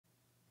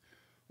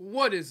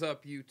What is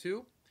up,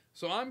 YouTube?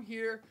 So I'm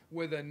here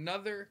with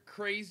another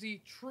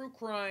crazy true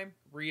crime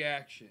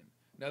reaction.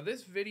 Now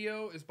this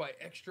video is by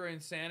Extra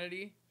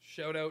Insanity,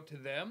 shout out to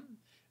them.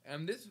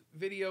 And this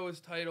video is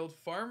titled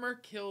Farmer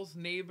Kills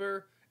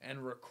Neighbor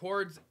and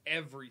Records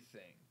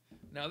Everything.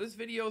 Now this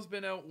video's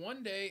been out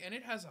one day and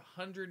it has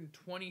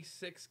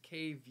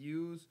 126k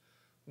views,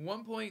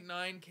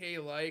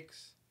 1.9k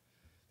likes.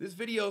 This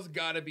video's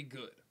gotta be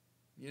good.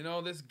 You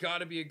know, this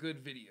gotta be a good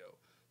video.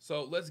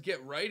 So let's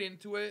get right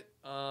into it.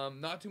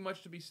 Not too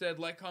much to be said.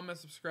 Like, comment,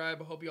 subscribe.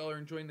 I hope you all are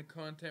enjoying the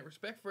content.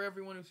 Respect for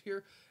everyone who's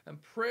here.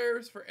 And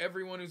prayers for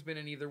everyone who's been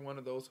in either one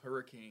of those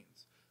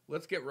hurricanes.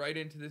 Let's get right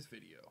into this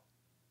video.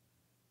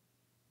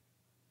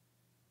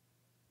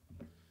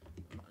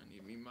 I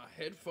need me my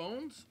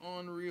headphones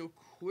on real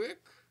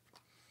quick.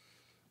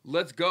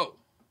 Let's go.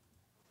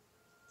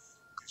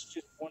 It's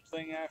just one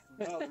thing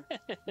after another.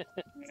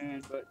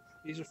 But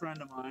he's a friend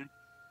of mine.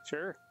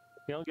 Sure.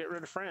 You don't get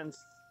rid of friends.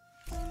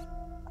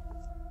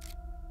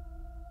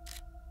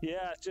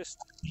 Yeah, just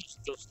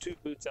those two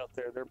boots out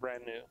there, they're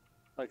brand new.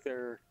 Like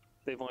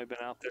they've only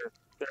been out there.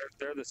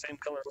 They're the same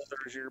color leather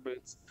as your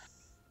boots.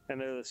 And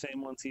they're the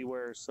same ones he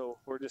wears. So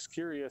we're just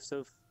curious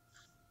of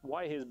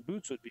why his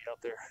boots would be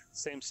out there.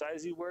 Same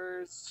size he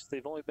wears.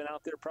 They've only been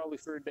out there probably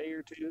for a day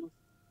or two.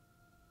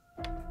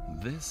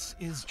 This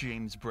is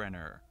James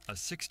Brenner, a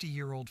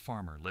 60-year-old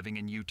farmer living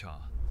in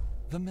Utah.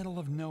 The middle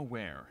of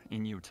nowhere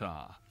in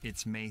Utah.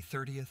 It's May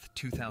 30th,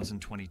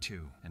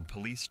 2022, and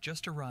police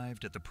just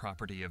arrived at the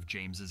property of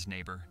James's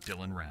neighbor,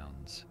 Dylan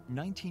Rounds.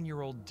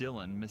 19-year-old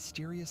Dylan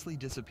mysteriously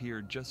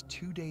disappeared just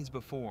 2 days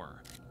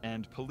before,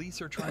 and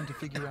police are trying to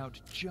figure out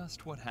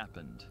just what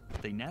happened.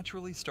 They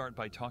naturally start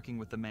by talking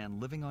with the man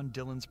living on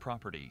Dylan's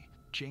property,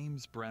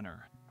 James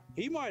Brenner.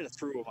 He might have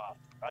threw him out.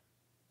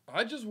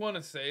 I just want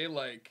to say,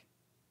 like,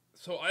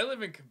 so I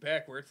live in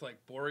Quebec where it's like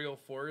boreal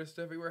forest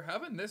everywhere.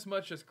 Having this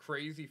much just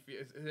crazy,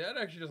 that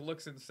actually just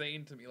looks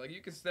insane to me. Like you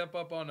can step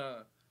up on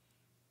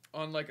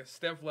like a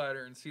step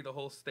ladder and see the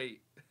whole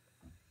state.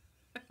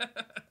 Yeah,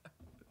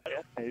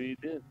 maybe he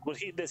did. Well,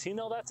 does he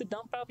know that's a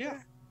dump out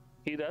there?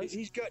 He does?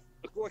 He's got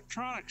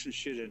electronics and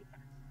shit in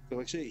there.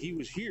 Like I say, he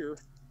was here.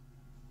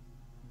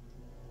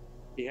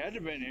 He had to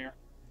have been here.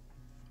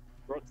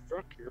 Brought the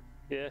truck here.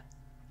 Yeah.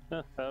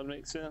 Huh, that would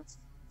make sense.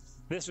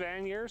 This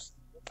van yours?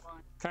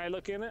 Can I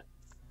look in it?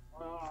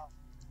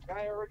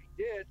 Guy already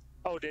did.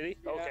 Oh, did he?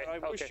 Yeah, Okay. I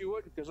wish you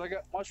wouldn't, because I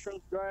got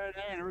mushrooms drying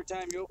there, and every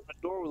time you open the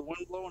door with the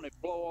wind blowing, they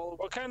blow all over.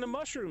 What kind of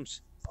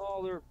mushrooms?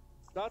 Oh, they're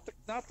not the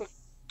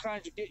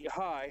kinds that get you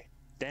high.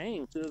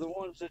 Dang. They're the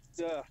ones that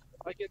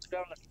I get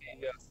down at the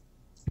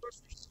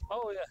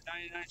Oh, yeah.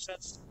 99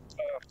 cents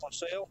on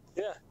sale.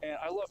 Yeah. And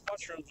I love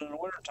mushrooms in the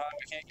wintertime.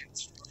 I can't get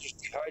just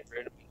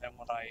dehydrated. And then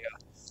when I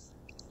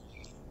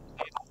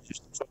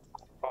just took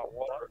hot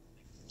water.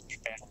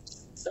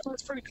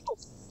 That's pretty cool.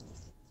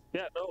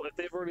 Yeah, no, if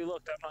they've already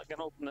looked, I'm not going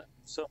to open it.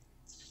 So,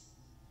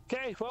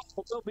 okay, well,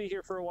 we'll be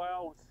here for a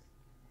while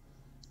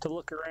to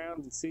look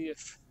around and see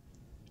if...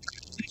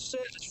 He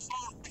said his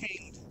phone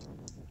pinged.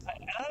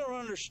 I don't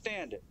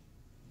understand it.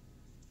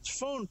 His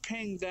phone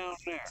pinged down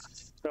there.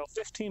 No,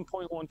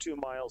 15.12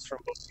 miles from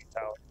Booking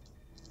Tower.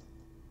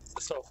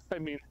 So, I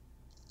mean...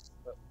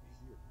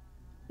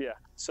 Yeah,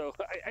 so,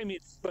 I mean,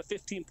 but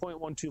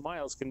 15.12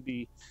 miles can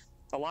be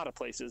a lot of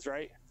places,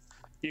 right?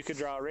 You could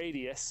draw a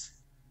radius,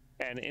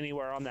 and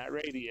anywhere on that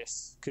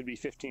radius could be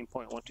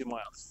 15.12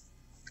 miles.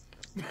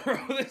 Bro,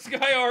 this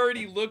guy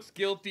already looks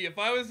guilty. If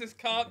I was this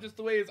cop, just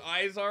the way his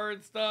eyes are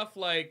and stuff,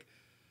 like,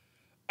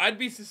 I'd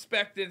be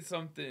suspecting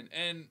something.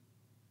 And,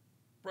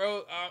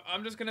 bro,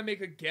 I'm just going to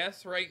make a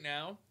guess right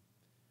now.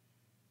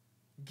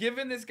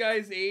 Given this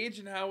guy's age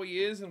and how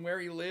he is and where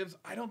he lives,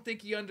 I don't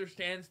think he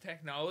understands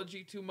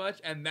technology too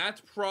much, and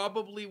that's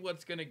probably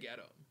what's going to get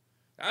him.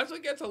 That's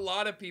what gets a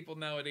lot of people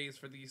nowadays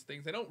for these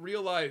things. They don't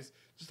realize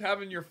just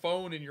having your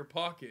phone in your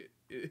pocket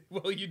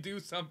while you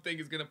do something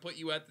is going to put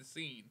you at the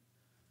scene.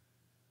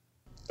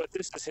 But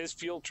this is his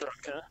fuel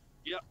truck, huh?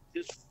 Yep.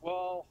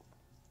 Well,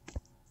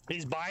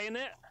 he's buying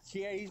it?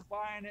 Yeah, he's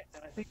buying it,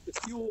 and I think the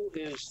fuel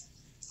is...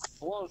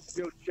 Well,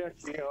 go check.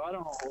 Yeah, I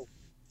don't know the whole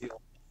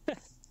deal.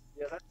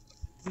 Yeah, that's...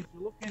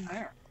 Look in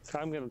there.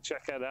 I'm going to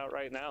check that out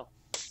right now.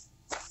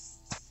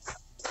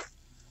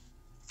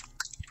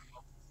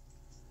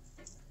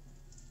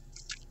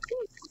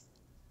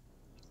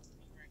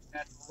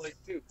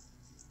 Too.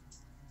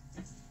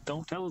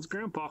 Don't tell his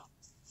grandpa.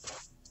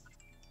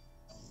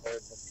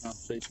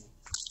 Conversation.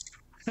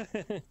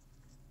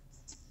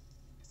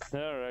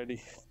 Alrighty.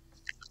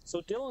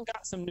 So Dylan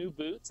got some new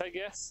boots, I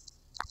guess.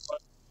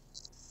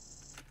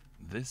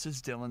 This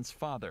is Dylan's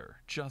father,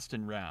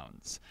 Justin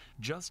Rounds.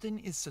 Justin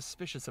is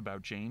suspicious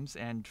about James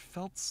and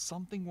felt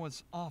something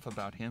was off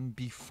about him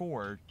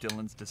before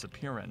Dylan's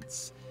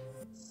disappearance.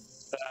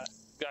 That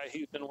guy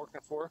he's been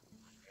working for.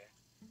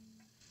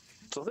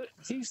 So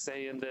he's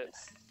saying that,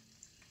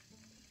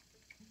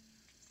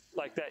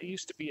 like, that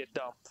used to be a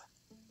dump.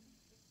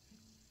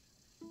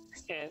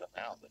 And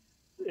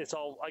it's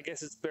all, I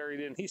guess it's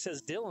buried in. He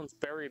says Dylan's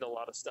buried a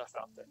lot of stuff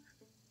out there.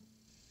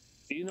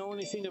 Do you know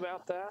anything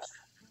about that?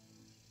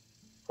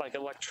 like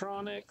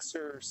electronics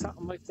or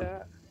something like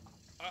that.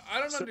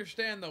 I don't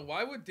understand though.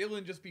 Why would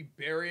Dylan just be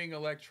burying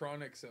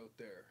electronics out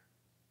there?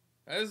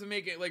 That doesn't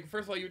make it, like,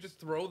 first of all, you just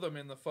throw them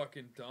in the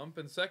fucking dump,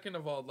 and second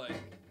of all, like,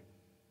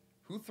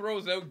 who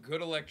throws out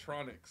good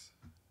electronics?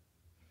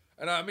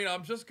 And I mean,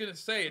 I'm just gonna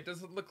say, it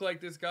doesn't look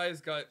like this guy's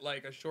got,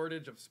 like, a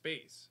shortage of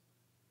space.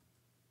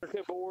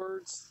 Circuit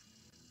boards.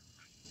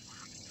 He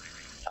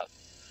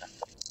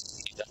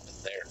dumped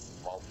it there,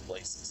 all the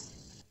places.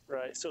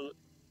 Right. So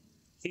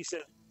he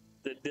said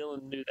that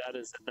Dylan knew that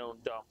as a known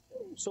dump.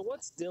 So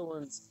what's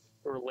Dylan's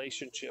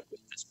relationship with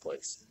this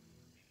place?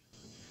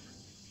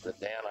 The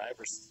Dan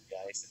Iverson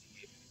guy said he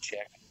gave him a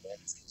check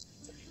Wednesday,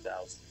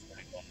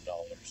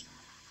 $30,041.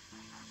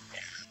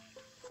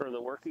 For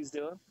the work he's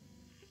doing?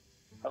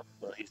 Oh,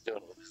 well, he's doing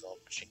it with his own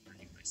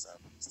machinery, my son.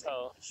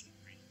 Oh.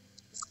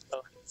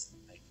 Oh.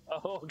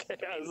 Oh, okay.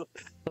 I was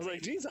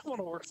like, geez, I want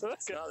to work for that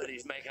It's guy. not that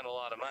he's making a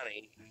lot of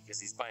money because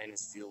he's buying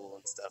his fuel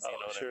and stuff, you know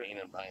what sure. I mean,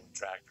 and buying the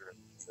tractor and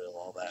fuel,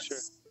 all that's Sure.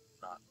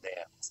 not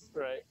Dan's.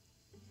 Right.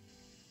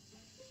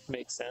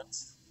 Makes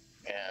sense.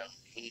 And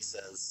he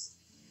says,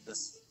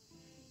 this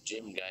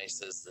Jim guy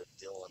says that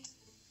Dylan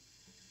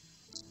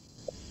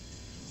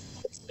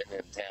has been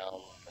in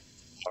town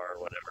or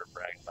whatever,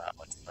 bragging about how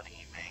much money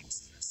he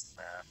makes and this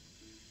and that.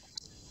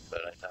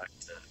 But I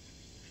talked to,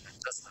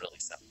 it doesn't really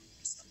sound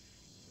like something.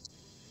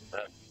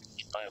 But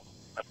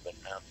I've been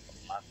around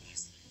a lot of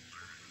these,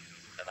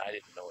 and I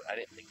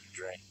didn't think he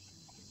drank.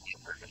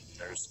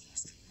 There's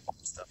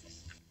stuff.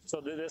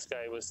 So this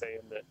guy was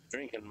saying that.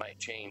 Drinking might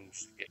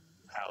change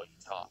how he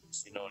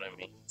talks, you know what I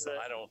mean? So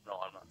I don't know,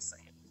 I'm not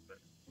saying it,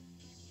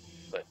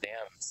 but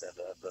Dan said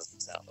that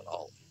doesn't sound at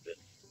all good.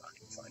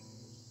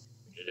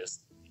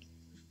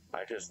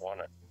 I just want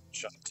to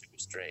shot to be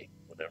straight,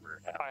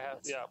 whatever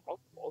happens.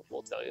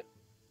 We'll tell you.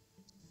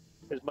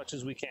 As much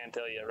as we can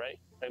tell you, right?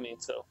 I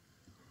mean, so.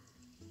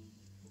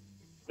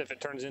 If it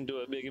turns into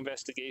a big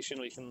investigation,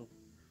 we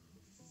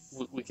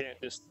can't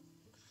just,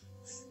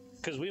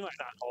 because we might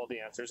not know all the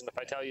answers. And if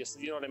I tell you,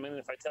 you know what I mean?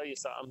 If I tell you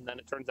something, then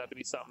it turns out to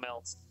be something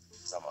else.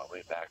 So on my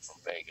way back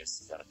from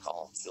Vegas, got a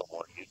call in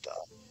Fillmore,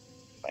 Utah.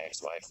 My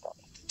ex-wife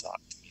wanted to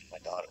talk to me and my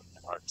daughter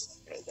in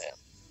Hearts right then.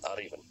 Not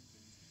even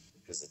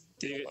because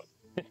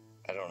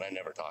I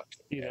never talked to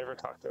her. You never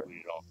talked to her.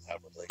 We don't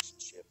have a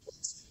relationship.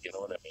 You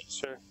know what I mean?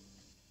 Sure.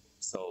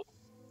 So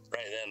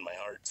right then, my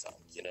heart sunk.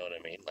 You know what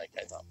I mean? Like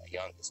I thought my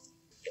youngest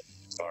would get the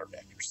guitar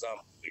back or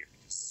something weird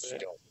because she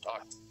don't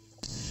talk to me.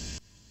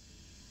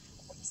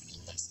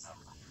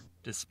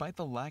 Despite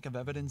the lack of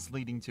evidence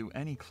leading to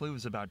any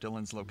clues about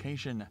Dylan's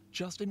location,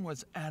 Justin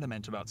was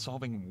adamant about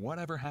solving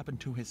whatever happened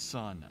to his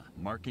son,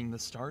 marking the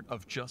start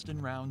of Justin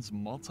Round's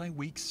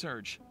multi-week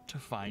search to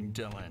find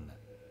Dylan.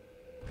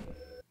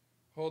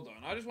 Hold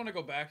on, I just want to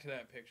go back to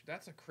that picture.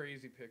 That's a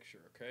crazy picture,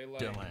 okay?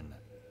 Like, Dylan.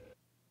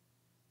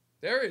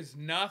 There is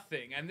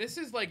nothing, and this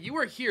is like, you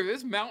were here,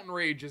 this mountain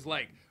range is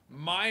like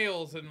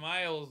miles and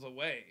miles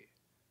away.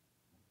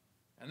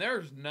 And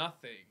there's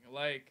nothing.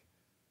 Like,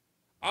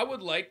 I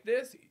would like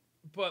this,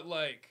 but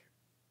like,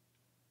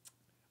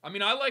 I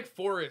mean, I like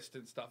forest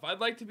and stuff. I'd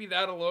like to be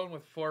that alone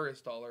with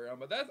forest all around,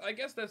 but I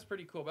guess that's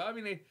pretty cool. But I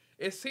mean,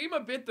 it seemed a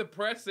bit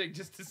depressing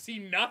just to see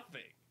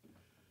nothing.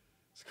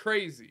 It's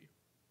crazy.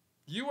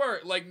 You are,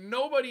 like,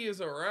 nobody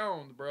is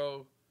around,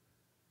 bro.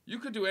 You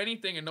could do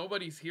anything and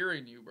nobody's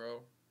hearing you,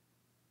 bro.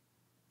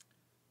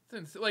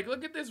 Like,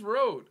 look at this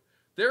road.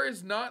 There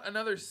is not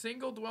another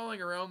single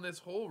dwelling around this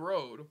whole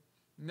road.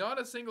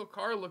 Not a single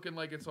car looking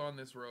like it's on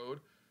this road.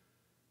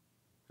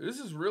 This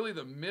is really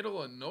the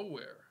middle of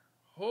nowhere.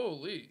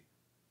 Holy.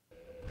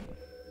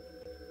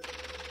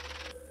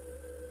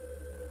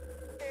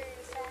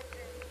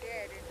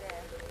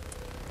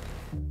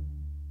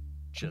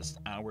 Just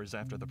hours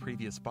after the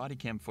previous body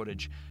cam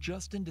footage,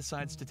 Justin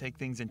decides to take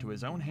things into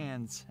his own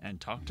hands and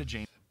talk to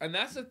James. And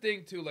that's the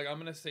thing, too. Like, I'm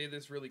going to say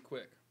this really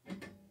quick.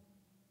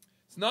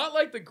 It's not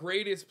like the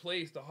greatest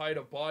place to hide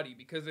a body,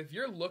 because if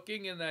you're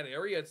looking in that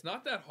area, it's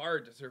not that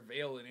hard to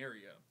surveil an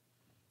area.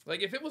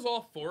 Like, if it was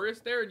all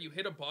forest there and you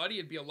hit a body,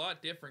 it'd be a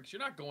lot different, because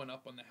you're not going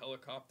up on the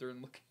helicopter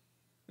and looking.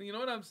 You know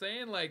what I'm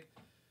saying? Like,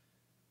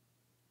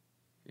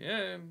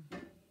 yeah,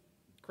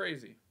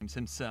 crazy.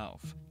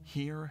 Himself.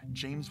 Here,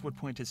 James would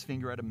point his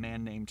finger at a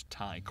man named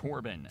Ty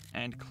Corbin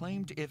and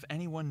claimed if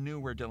anyone knew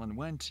where Dylan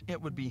went,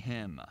 it would be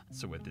him.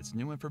 So with this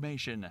new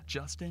information,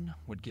 Justin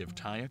would give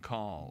Ty a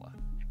call.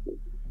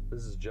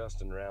 This is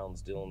Justin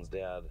Rounds, Dylan's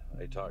dad.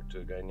 I talked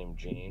to a guy named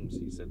James.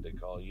 He said to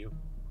call you.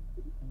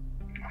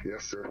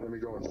 Yes, sir. Let me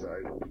go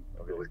inside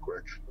really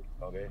quick.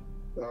 Okay.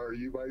 Are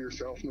you by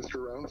yourself,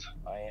 Mr. Rounds?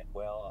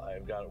 Well,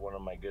 I've got one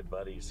of my good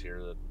buddies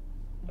here that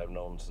I've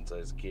known since I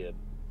was a kid.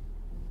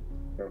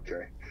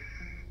 Okay.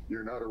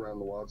 You're not around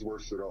the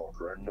Wadsworths at all,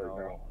 correct? No,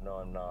 right now? no,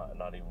 I'm not.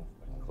 Not even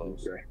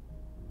close. Okay.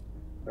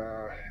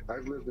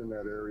 I've lived in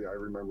that area. I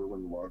remember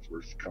when the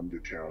Wadsworths come to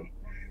town.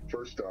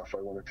 First off,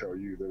 I want to tell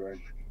you that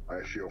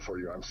I feel for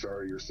you. I'm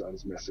sorry your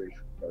son's missing.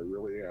 I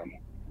really am.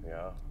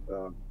 Yeah.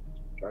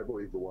 I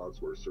believe the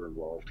Wadsworths are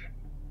involved.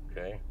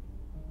 Okay.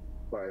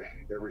 By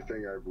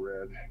everything I've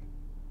read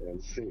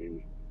and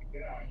seen,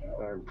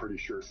 I'm pretty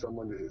sure it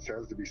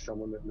has to be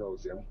someone that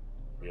knows him.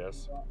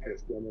 Yes.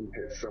 It's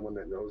someone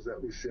that knows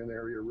that Lucien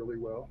area really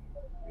well.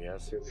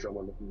 Yes. It's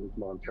someone that knows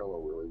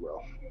Montello really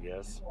well.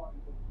 Yes.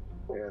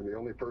 And the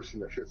only person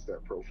that fits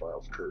that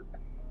profile is Kurt.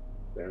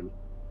 And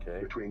Okay.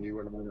 between you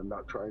and I, I'm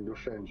not trying to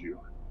offend you,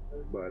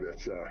 but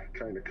it's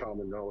kind of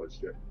common knowledge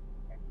that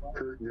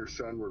Kurt and your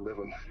son were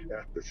living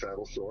at the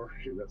saddle sore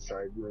in that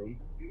side room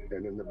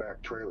and in the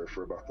back trailer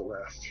for about the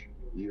last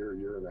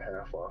year and a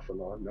half, off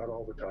and on. Not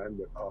all the time,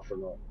 but off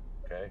and on.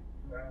 Okay.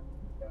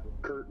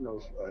 Kurt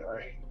knows.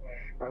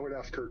 I would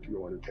ask Kurt to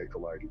go in and take a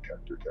lie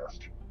detector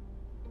test.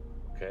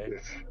 Okay.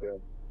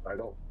 I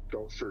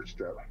don't search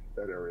that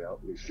area out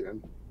in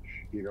Lucien.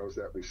 He knows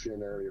that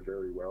Lucien area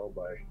very well.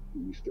 He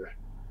used to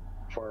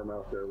farm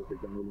out there with a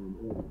guy named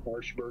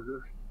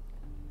Harshberger.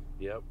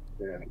 Yep.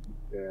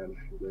 And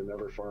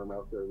another farm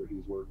out there that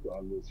he's worked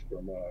on was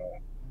from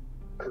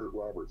Kurt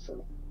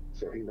Robertson.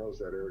 So he knows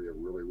that area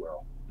really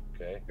well.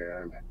 Okay.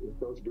 And if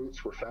those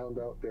boots were found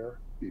out there,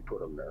 he put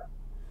them there.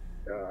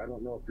 I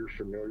don't know if you're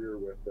familiar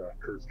with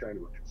Kurt's kind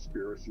of a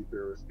conspiracy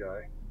theorist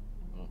guy.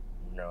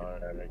 No, I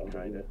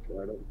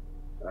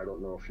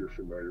don't know if you're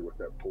familiar with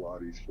that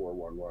Pilates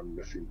 411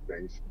 missing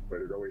things,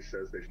 but it always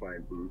says they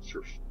find boots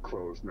or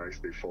clothes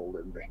nicely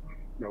folded and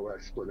no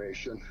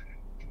explanation.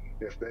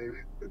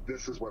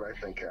 This is what I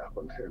think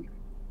happened, and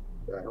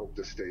I hope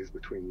this stays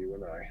between you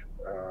and I.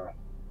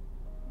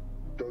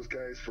 Those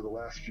guys for the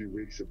last few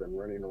weeks have been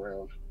running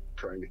around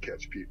trying to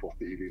catch people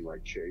thieving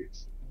like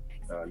Chase.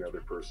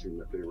 Another person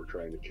that they were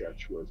trying to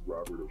catch was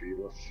Robert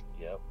Avilas.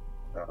 Yep.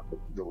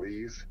 The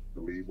Lee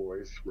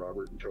boys,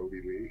 Robert and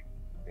Toby Lee.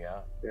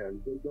 Yeah.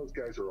 And those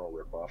guys are all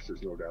rip-offs,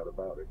 there's no doubt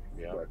about it.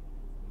 Yeah. But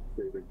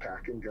they've been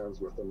packing guns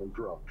with them and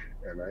drunk.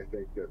 And I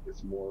think that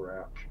it's more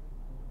apt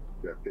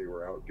that they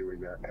were out doing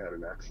that and had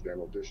an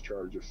accidental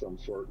discharge of some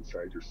sort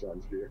inside your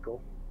son's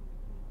vehicle.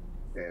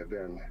 And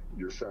then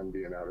your son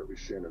being out at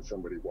Lucien and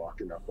somebody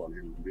walking up on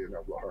him and being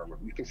able to harm him.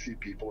 You can see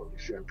people at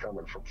Lucien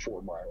coming from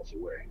 4 miles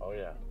away. Oh,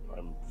 yeah.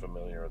 I'm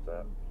familiar with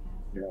that.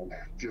 And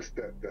just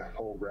that the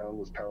whole ground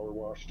was power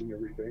washed and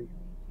everything.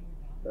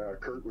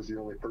 Kurt was the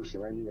only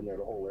person I knew in that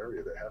whole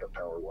area that had a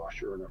power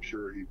washer, and I'm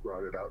sure he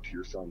brought it out to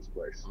your son's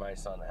place. My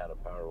son had a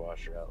power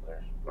washer out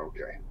there.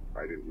 Okay,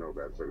 I didn't know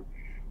that, but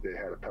they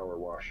had a power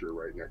washer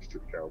right next to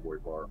the Cowboy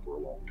Bar for a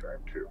long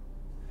time too.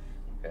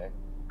 Okay.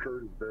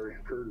 Kurt is very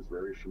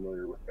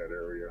familiar with that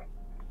area.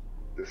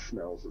 The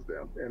smells of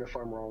them, and if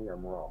I'm wrong,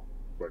 I'm wrong.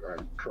 But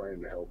I'm trying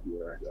to help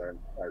you.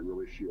 I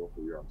really feel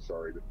for you. I'm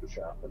sorry that this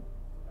happened.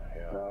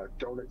 Yeah.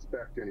 Don't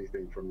expect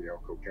anything from the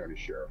Elko County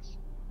Sheriffs.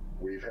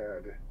 We've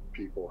had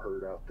people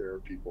hurt out there,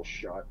 people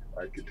shot.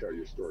 I could tell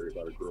you a story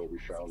about a girl we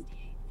found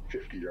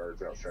 50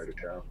 yards outside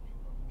of town.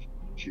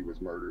 She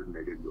was murdered and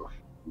they didn't do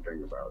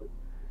anything about it.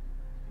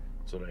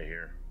 That's what I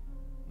hear.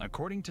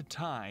 According to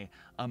Ty,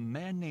 a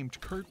man named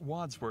Kurt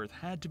Wadsworth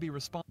had to be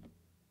responsible.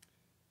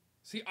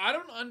 See, I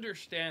don't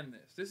understand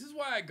this. This is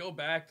why I go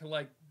back to,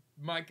 like,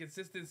 my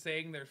consistent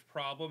saying there's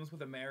problems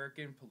with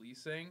American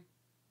policing.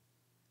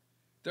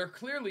 There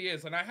clearly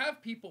is, and I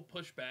have people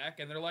push back,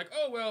 and they're like,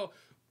 oh, well,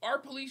 our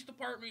police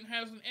department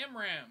has an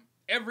MRAM.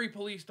 Every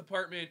police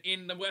department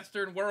in the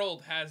Western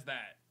world has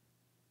that.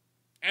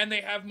 And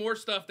they have more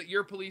stuff that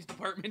your police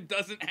department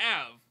doesn't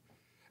have.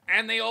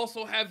 And they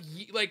also have,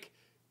 like,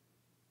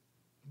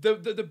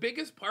 the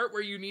biggest part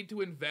where you need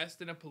to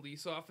invest in a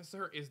police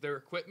officer is their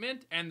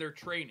equipment and their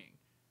training.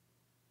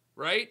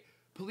 Right?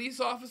 Police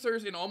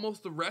officers in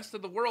almost the rest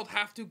of the world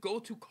have to go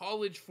to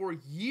college for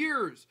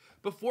years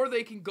before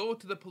they can go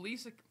to the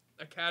police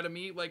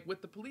academy, like,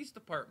 with the police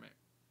department.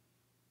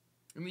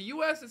 In the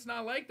U.S., it's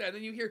not like that.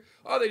 Then you hear,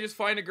 oh, they just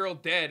find a girl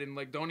dead and,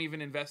 like, don't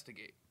even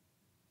investigate.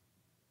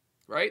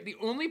 Right? The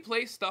only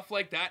place stuff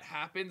like that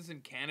happens in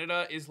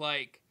Canada is,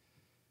 like,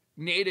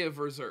 native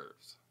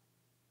reserves.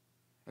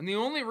 And the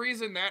only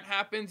reason that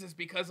happens is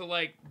because of,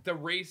 like, the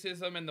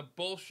racism and the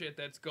bullshit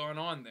that's going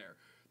on there.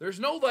 There's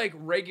no, like,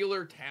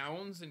 regular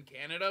towns in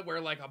Canada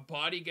where, like, a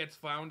body gets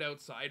found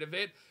outside of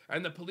it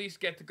and the police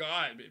get to go,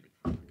 I'm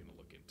going to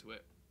look into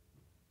it.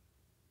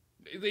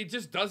 It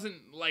just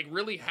doesn't, like,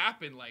 really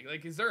happen.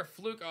 Like, is there a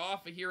fluke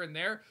off here and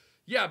there?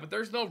 Yeah, but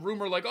there's no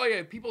rumor like, oh,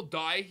 yeah, people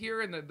die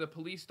here and the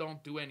police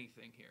don't do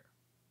anything here.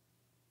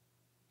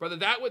 Brother,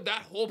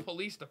 that whole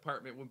police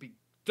department would be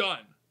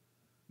done.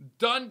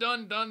 Done.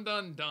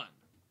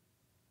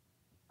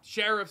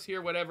 Sheriffs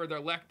here, whatever, they're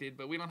elected,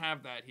 but we don't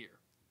have that here.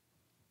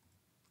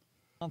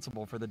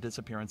 Responsible for the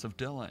disappearance of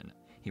Dylan.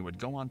 He would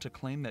go on to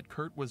claim that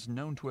Kurt was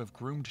known to have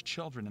groomed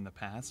children in the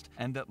past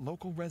and that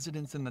local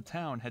residents in the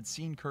town had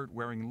seen Kurt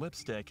wearing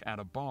lipstick at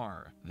a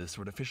bar. This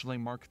would officially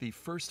mark the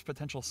first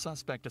potential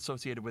suspect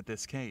associated with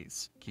this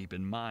case. Keep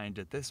in mind,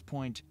 at this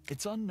point,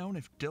 it's unknown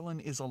if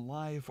Dylan is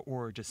alive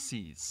or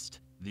deceased.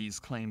 These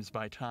claims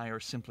by Ty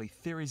are simply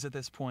theories at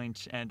this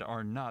point and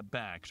are not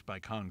backed by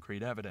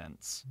concrete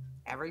evidence.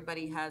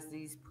 Everybody has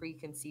these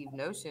preconceived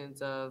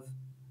notions of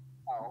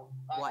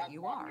what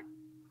you are.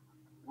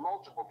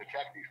 Multiple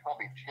detectives,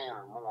 probably 10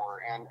 or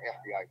more, and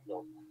FBI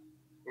field.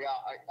 Yeah,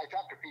 I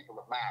talk to people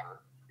that matter,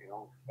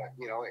 But,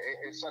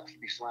 it sucks to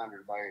be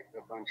slandered by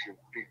a bunch of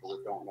people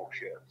that don't know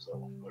shit. So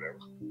whatever.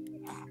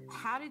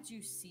 How did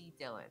you see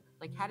Dylan?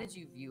 Like, how did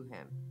you view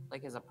him,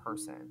 like, as a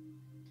person?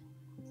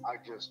 I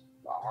just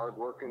a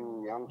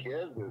hardworking young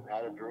kid that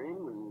had a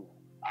dream, and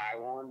I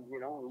wanted,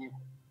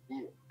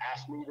 he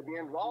asked me to be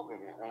involved in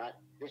it, and I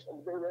just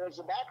there's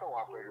tobacco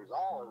operators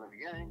all in the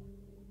beginning.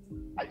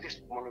 I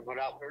just wanted to go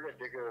out there to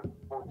dig a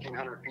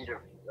 1,400 feet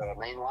of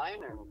main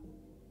line and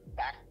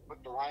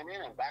put the line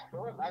in and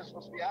backfill it. And I was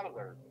supposed to be out of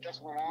there. It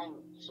just went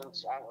on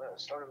since I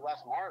started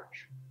last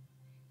March.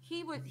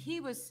 He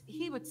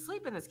would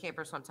sleep in this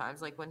camper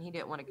sometimes, like when he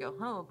didn't want to go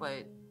home,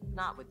 but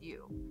not with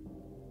you.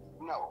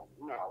 No,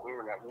 we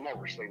were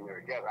never staying there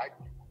together. I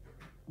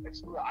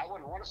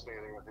wouldn't want to stay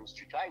there if it was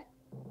too tight.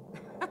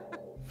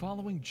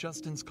 Following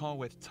Justin's call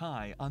with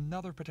Ty,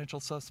 another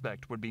potential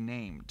suspect would be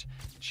named,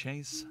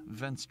 Chase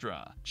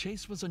Venstra.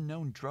 Chase was a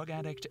known drug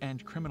addict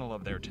and criminal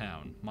of their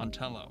town,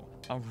 Montello.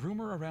 A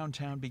rumor around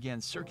town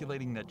began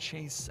circulating that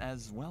Chase,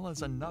 as well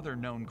as another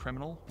known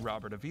criminal,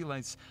 Robert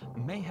Aviles,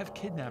 may have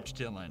kidnapped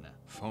Dylan.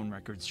 Phone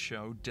records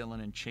show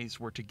Dylan and Chase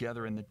were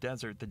together in the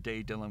desert the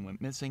day Dylan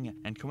went missing,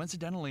 and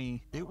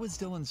coincidentally, it was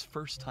Dylan's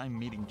first time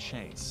meeting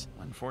Chase.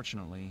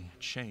 Unfortunately,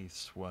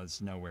 Chase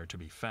was nowhere to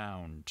be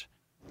found.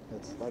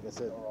 It's like I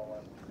said,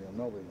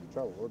 nobody's in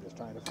trouble. We're just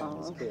trying to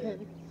find this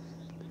kid.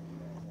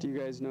 Do you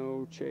guys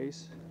know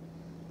Chase?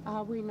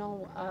 We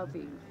know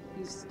Avi.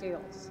 He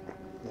steals.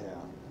 Yeah,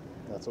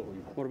 that's what we.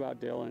 What about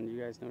Dylan? Do you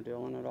guys know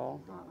Dylan at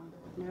all?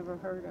 Never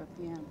heard of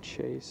him.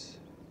 Chase.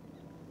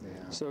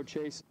 Yeah. So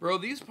Chase. Bro,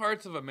 these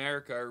parts of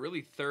America are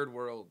really third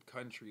world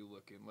country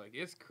looking. Like,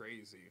 it's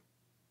crazy.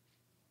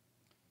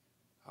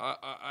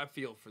 I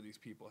feel for these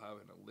people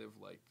having to live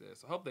like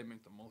this. I hope they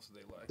make the most of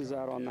their life. Is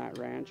that on that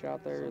ranch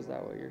out there? Is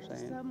that what you're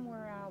saying?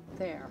 Somewhere out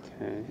there.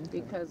 Okay.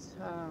 Because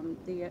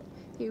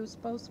he was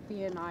supposed to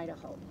be in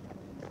Idaho.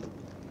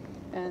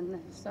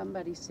 And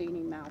somebody seen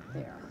him out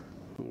there.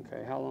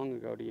 Okay. How long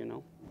ago do you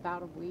know?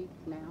 About a week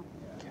now.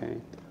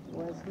 Okay.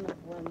 Wasn't it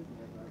when?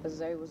 Because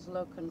they was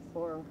looking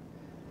for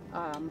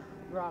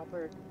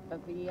Robert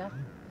Avila.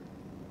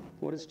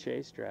 What does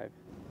Chase drive?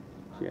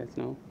 Do you guys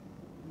know?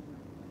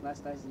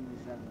 Last I seen, he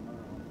was driving another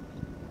one.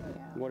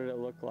 Yeah. What did it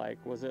look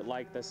like? Was it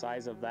like the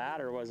size of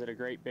that, or was it a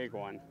great big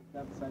one?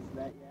 About the size of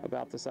that, yeah.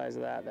 About the size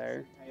of that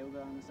there?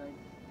 Toyota on the side.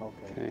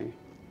 Okay.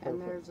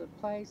 And there's a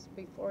place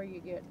before you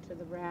get to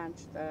the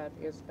ranch that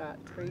has got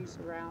trees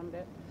around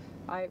it.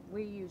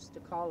 We used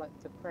to call it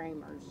the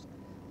Kramers.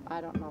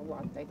 I don't know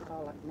what they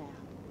call it now,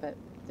 but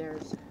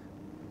there's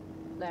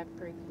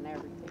electric and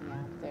everything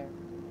out there.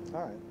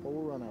 All right, well,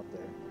 we'll run out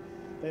there.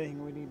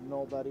 Anything we need to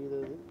know about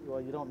either? Well,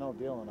 you don't know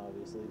Dylan,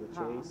 obviously, but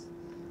Chase.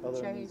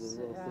 Other than he's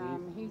a little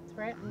thief. He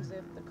threatens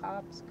if the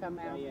cops come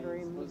after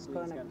him,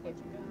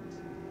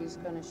 he's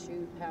gonna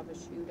shoot, have a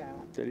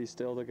shootout. Did he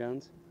steal the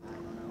guns? I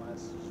don't know.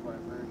 That's just what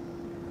I've heard.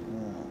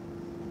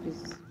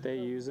 They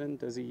using?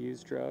 Does he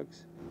use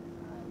drugs?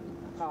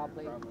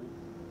 Probably.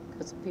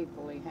 Because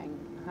people he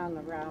hung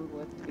around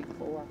with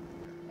before.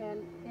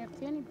 And if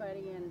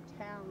anybody in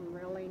town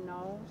really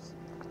knows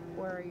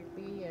where he'd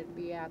be, it'd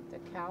be at the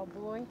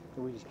Cowboy.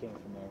 We just came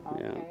from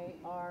there. Okay,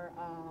 or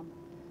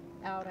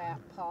out at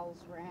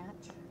Paul's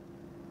Ranch,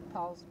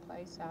 Paul's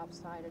place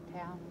outside of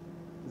town.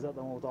 Is that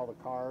the one with all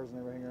the cars and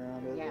everything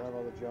around it? Yeah. They have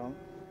all the junk?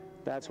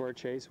 That's where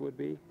Chase would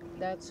be?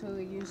 That's who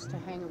he used to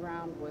hang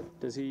around with.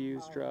 Does he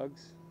use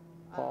drugs,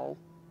 Paul?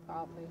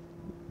 Probably.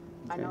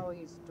 Okay. I know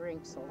he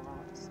drinks a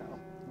lot, so.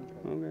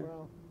 Okay.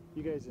 Well,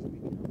 you guys just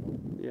be careful.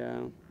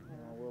 Yeah.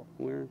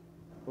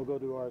 We'll go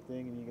do our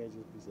thing, and you guys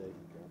just be safe.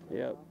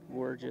 Yep,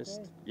 we're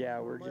just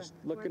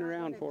looking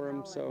around for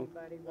him, so.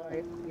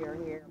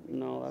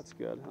 No, that's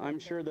good. I'm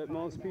sure that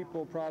most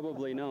people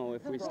probably know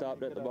if we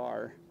stopped at the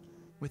bar.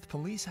 With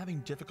police having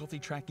difficulty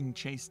tracking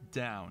Chase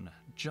down,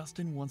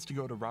 Justin wants to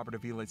go to Robert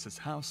Aviles'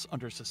 house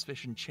under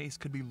suspicion Chase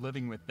could be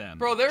living with them.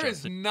 Bro, there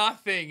is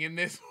nothing in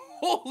this.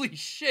 Holy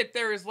shit,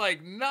 there is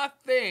like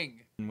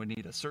nothing. Would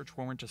need a search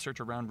warrant to search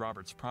around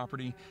Robert's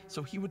property,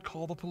 so he would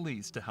call the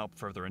police to help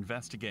further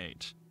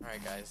investigate. All right,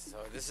 guys. So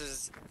this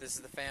is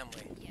the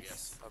family.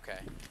 Yes. Okay.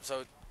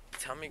 So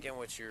tell me again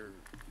what you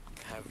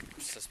have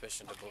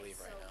suspicion to believe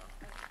right now.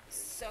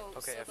 So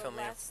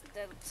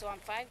on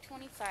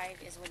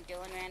 525 is when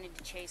Dylan ran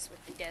into Chase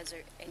with the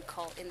desert and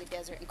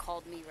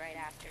called me right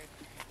after.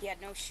 He had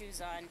no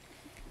shoes on.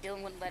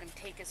 Dylan wouldn't let him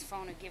take his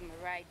phone or give him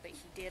a ride, but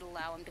he did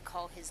allow him to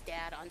call his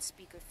dad on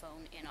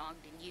speakerphone in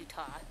Ogden,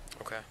 Utah.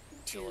 Okay.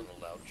 Dylan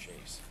allowed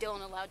Chase.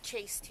 Dylan allowed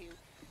Chase to,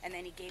 and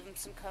then he gave him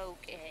some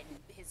coke,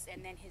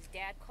 and then his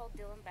dad called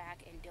Dylan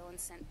back, and Dylan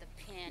sent the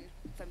pin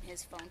from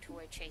his phone to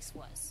where Chase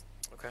was.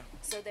 Okay.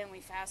 So then we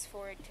fast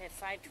forward to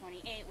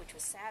 528, which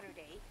was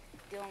Saturday.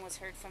 Dylan was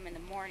heard from in the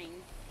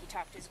morning. He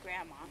talked to his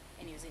grandma,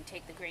 and he was going to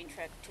take the grain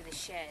truck to the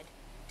shed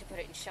to put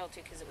it in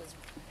shelter because it was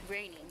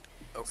raining.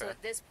 Okay. So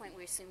at this point,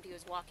 we assumed he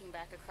was walking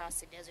back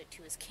across the desert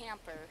to his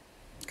camper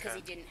because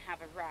he didn't have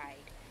a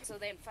ride. So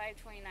then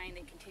 529,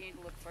 they continued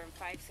to look for him.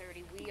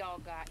 530, we all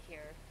got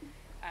here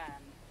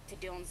to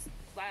Dylan's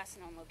last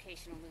known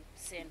location in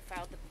Lucin,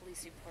 filed the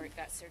police report,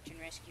 got search and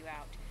rescue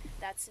out.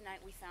 That's the night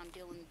we found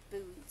Dylan's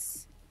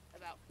boots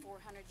about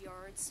 400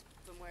 yards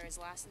from where his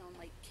last known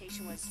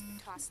location was,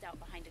 tossed out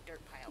behind a dirt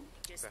pile,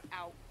 just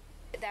out.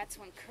 That's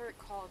when Kurt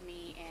called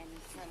me, and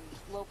from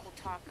local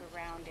talk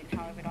around and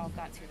how it all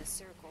got through the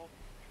circle,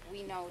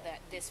 we know that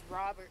this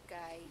Robert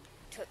guy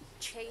took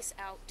Chase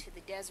out to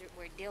the desert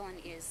where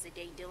Dylan is the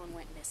day Dylan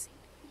went missing.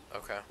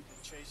 Okay.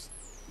 Chase.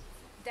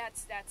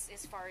 That's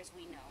as far as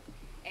we know,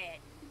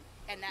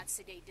 and that's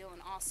the day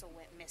Dylan also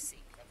went missing.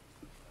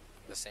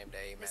 The same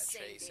day he met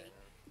Chase and.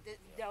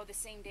 The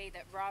same day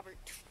that Robert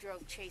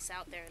drove Chase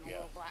out there in a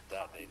little black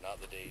car. That day, not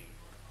the day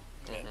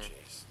he met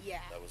Chase. Yeah.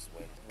 That was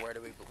when. Where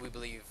do we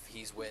believe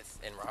he's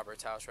in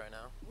Robert's house right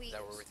now? Is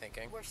that what we're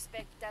thinking?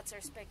 That's our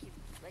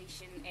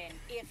speculation, and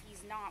if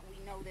he's not, we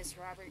know this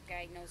Robert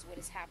guy knows what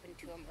has happened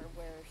to him or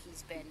where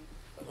he's been.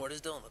 What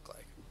does Dylan look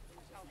like?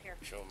 Oh, here.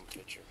 Show him a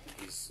picture.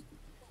 He's.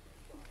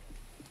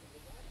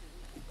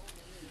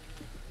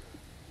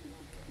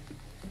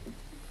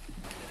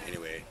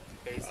 Anyway,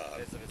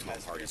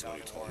 Tom Hardy's one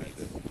who told me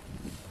that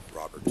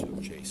Robert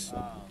took Chase.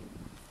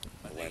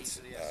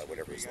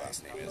 Whatever his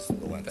last name is,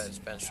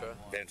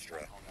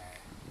 Venstra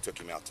took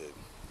him out to.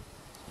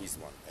 He's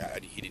the one.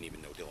 He didn't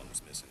even know Dylan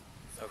was missing.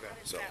 Okay.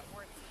 So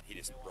he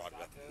just brought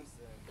it up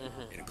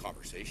in a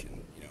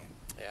conversation, you know.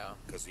 Yeah.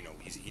 Because he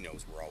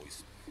knows we're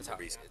always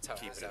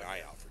keeping an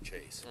eye out for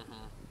Chase.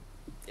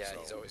 Yeah, so,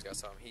 he's always got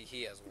some.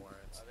 He has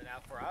warrants. Are they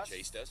out for us?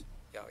 Chase does.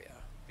 Oh yeah.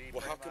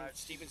 Well, how come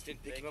Stevens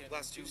didn't pick him up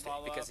last Tuesday?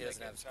 Because he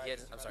doesn't have. He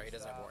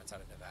doesn't have warrants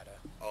out of Nevada.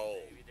 Oh.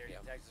 Yeah.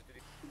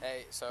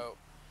 Hey, so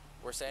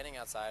we're standing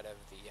outside of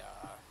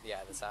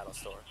the saddle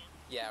store.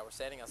 Yeah, we're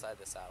standing outside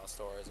the saddle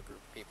store as a group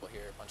of people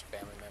here, a bunch of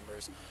family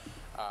members.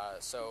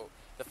 So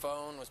the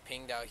phone was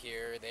pinged out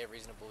here. They have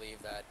reason to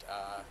believe that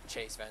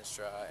Chase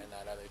Venstra and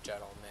that other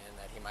gentleman,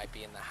 that he might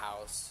be in the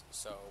house.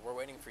 So we're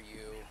waiting for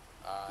you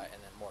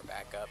and then more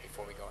backup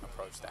before we go and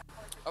approach that.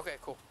 Okay,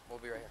 cool. We'll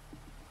be right here.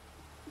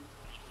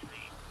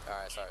 All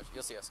right, sorry.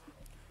 You'll see us.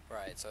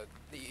 Right, so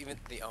even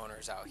the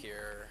owner's out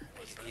here.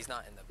 He's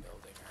not in the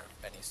building or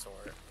of any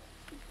sort.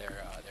 Their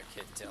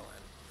kid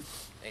Dylan.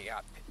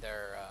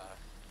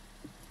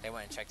 They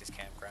went and checked his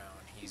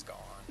campground. He's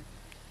gone.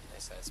 They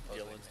said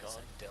supposedly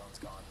Dylan's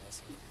gone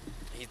missing.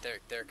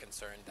 They're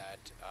concerned that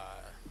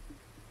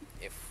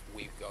if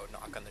we go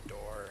knock on the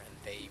door and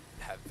they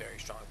have very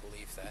strong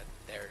belief that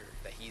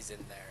he's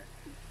in there,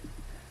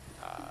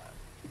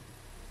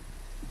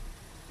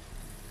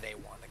 they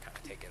want to kind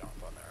of take it up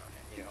on their own,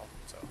 you know.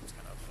 So it's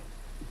kind of.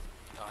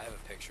 I have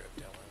a picture of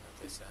Dylan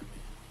that they sent me.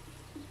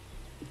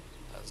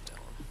 That's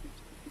Dylan.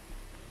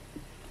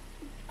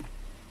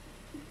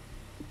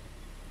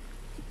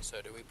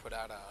 So do we put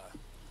out a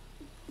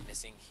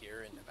missing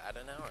here in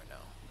Nevada now or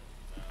no?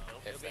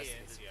 No,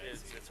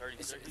 it's already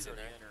it's in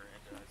there.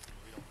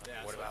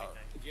 Yeah, what about?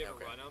 If you ever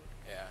run them,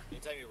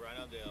 anytime you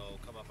run them, they'll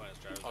come up on his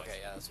driver's license.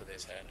 Okay, yeah, that's what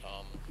they said.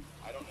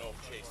 I don't know if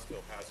Chase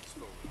still has his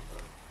phone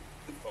number.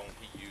 The phone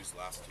he used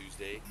last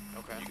Tuesday.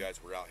 Okay. You guys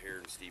were out here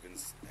and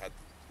Stevens had,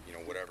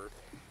 whatever.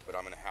 But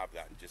I'm gonna have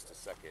that in just a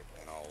second,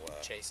 and I'll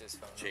Chase's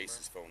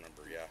phone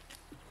number. Yeah.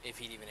 If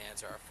he'd even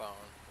answer our phone,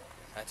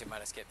 we might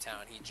have skipped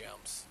town. He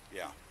jumps.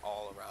 Yeah.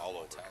 All around. All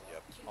over.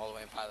 Yep. All the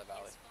way in Pilot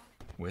Valley.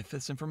 With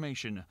this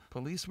information,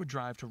 police would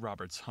drive to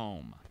Robert's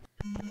home.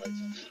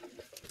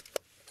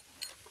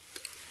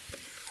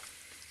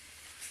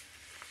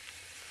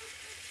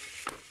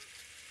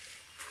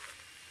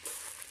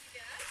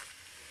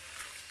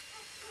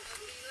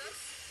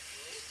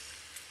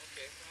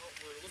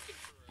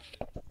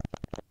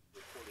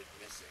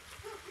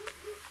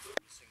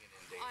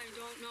 I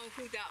don't know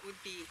who that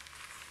would be.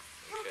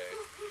 Okay.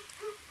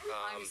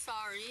 I'm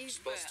sorry,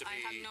 but I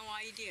have no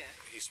idea.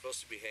 He's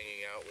supposed to be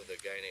hanging out with a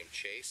guy named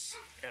Chase.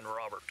 And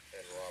Robert.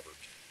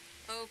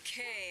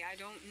 Okay, I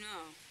don't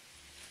know.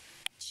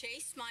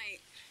 Chase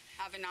might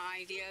have an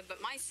idea,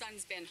 but my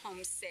son's been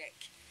homesick.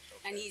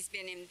 Okay. And he's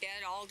been in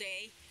bed all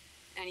day,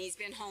 and he's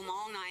been home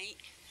all night.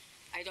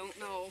 I don't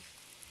know.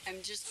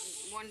 I'm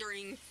just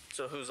wondering.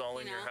 So who's all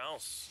in your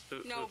house?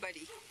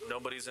 Nobody.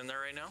 Nobody's in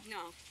there right now?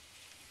 No.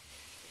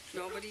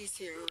 Nobody's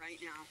here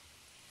right now.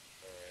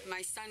 Right.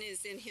 My son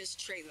is in his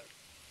trailer.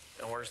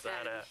 And where's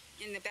that at?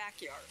 In the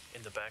backyard.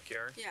 In the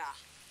backyard? Yeah.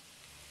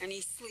 And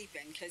he's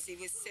sleeping because he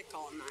was sick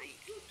all night.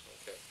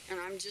 Okay. And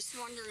I'm just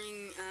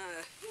wondering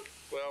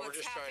well, what's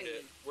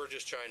we're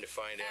just trying to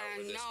find out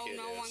where this kid is.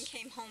 No one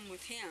came home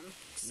with him.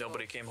 So.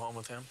 Nobody came home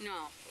with him?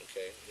 No.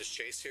 Okay. Is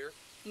Chase here?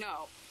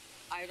 No.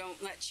 I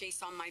don't let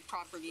Chase on my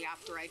property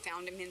after I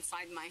found him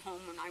inside my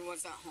home when I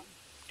wasn't home.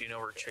 Do you know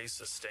where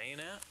Chase is staying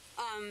at?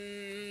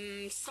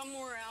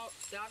 Somewhere out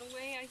that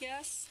way, I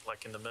guess.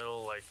 Like in the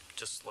middle,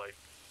 just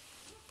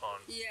on.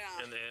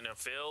 Yeah. In a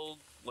field,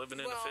 living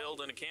in a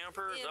field in a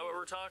camper. Is that what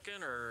we're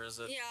talking, or is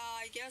it? Yeah,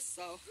 I guess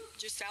so.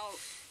 Just out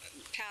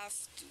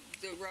past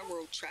the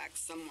railroad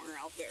tracks somewhere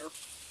out there.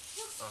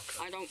 Okay.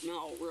 I don't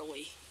know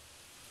really.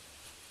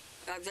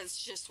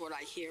 That's just what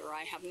I hear.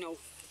 I have no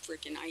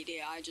freaking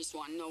idea. I just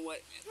want to know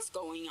what's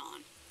going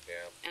on.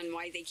 Yeah. And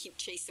why they keep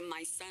chasing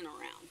my son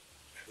around.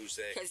 Who's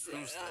they? Because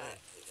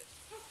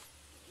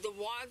the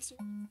Wads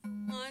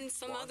one,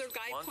 some other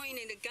guy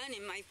pointed a gun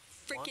in my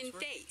freaking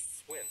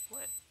face. When?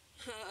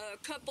 A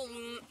couple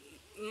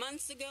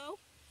months ago.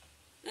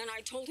 And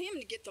I told him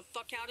to get the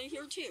fuck out of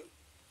here too.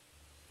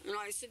 And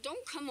I said,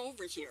 don't come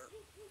over here.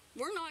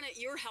 We're not at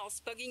your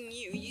house bugging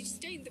you. You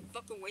stay the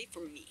fuck away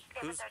from me.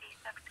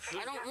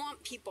 I don't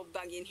want people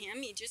bugging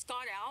him. He just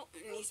got out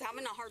and he's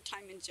having a hard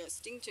time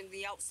adjusting to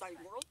the outside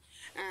world.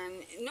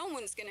 And no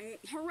one's going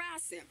to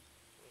harass him.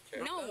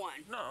 Okay. No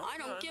one. No, I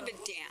don't give a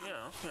damn.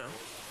 Yeah.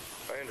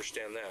 I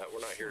understand that.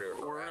 We're not here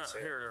to harass. We're not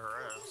here to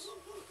harass.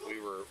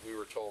 We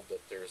were told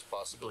that there's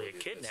possibility a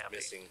kidnapping.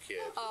 This missing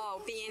kid.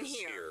 Oh, being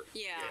here.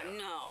 Yeah,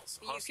 no.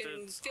 You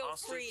can feel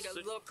free to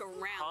look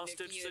around if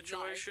hostage you'd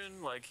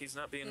situation, like he's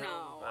not being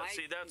No, held.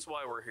 See, that's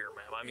why we're here,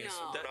 ma'am. I mean,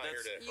 No. that's, We're not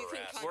here to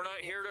harass. we're not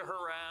here to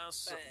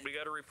harass. but- We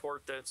got to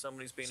report that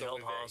somebody's being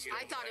held hostage.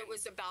 I thought it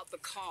was about the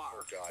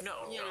car. God,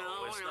 No, You no,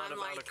 know, it's and not I'm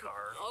about like, a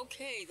car.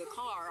 okay, the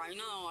car, I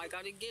know, I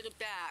got to get it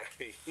back.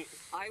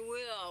 I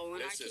will when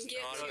This I can is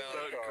get not to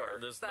about it. a car.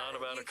 This is But not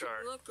about a car.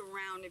 You can look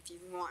around if you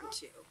want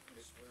to.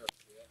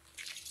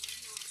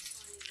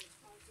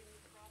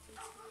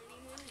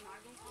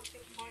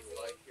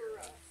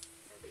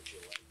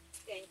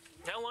 Thank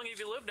you. How long have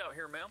you lived out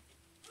here, ma'am?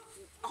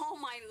 All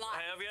my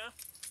life. Have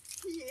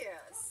you?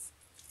 Yes.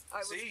 I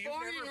was See, you've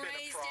born never and been a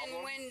raised in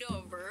problem.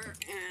 Wendover,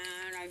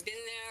 and I've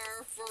been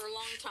there for a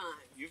long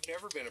time. You've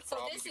never been a So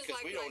problem this is because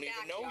like we my don't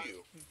even know backyard.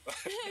 you.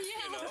 Yeah.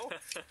 You know?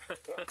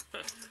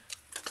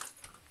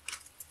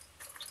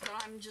 But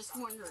I'm just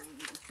wondering,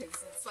 because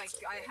it's like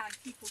I had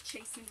people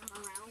chasing him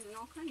around and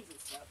all kinds of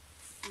stuff.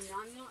 And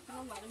I'm not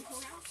going to let him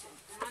harass him.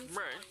 And I'm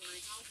sorry, my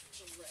house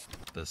is a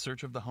wreck. The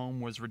search of the home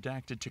was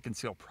redacted to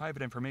conceal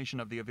private information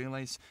of the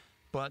Aviles,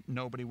 but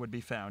nobody would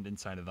be found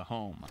inside of the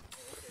home.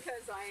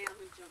 Because I am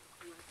a junk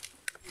food.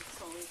 And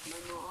so is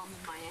my mom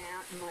and my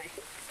aunt and my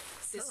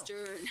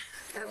sister and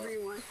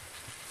everyone.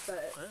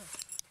 But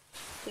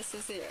this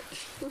is it.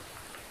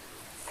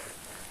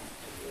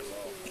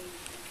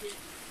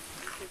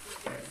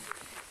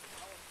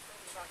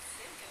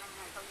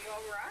 Are you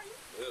all right?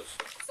 Yes.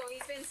 So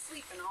he's been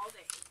sleeping all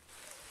day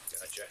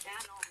Gotcha.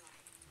 and all night.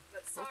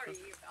 But sorry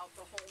about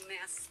the whole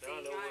mess No,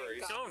 thing no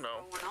worries. I've got going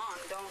on,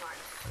 don't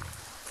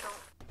I?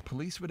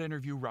 Police would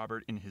interview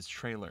Robert in his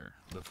trailer.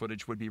 The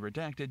footage would be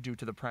redacted due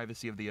to the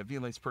privacy of the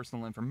Aviles'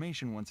 personal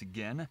information once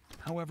again.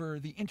 However,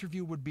 the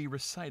interview would be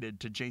recited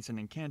to Jason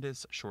and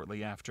Candace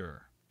shortly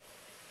after.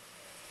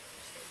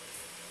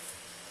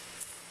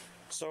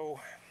 So,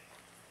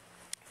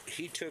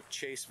 he took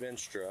Chase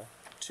Venstra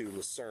to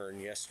Lucerne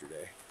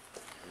yesterday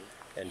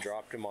and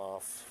dropped him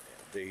off.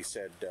 They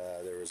said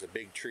there was a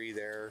big tree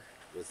there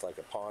with like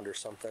a pond or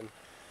something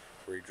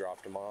where he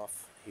dropped him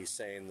off. He's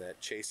saying that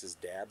Chase's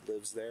dad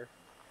lives there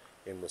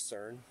in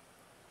Lucerne.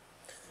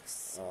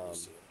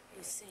 Lucerne.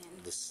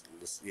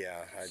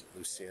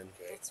 Lucerne.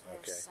 That's where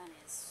Okay. our son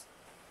is.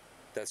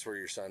 That's where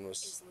your son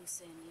was? Is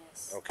Lucerne,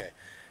 yes. Okay.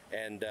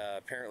 And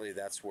apparently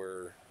that's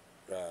where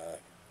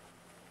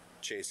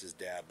Chase's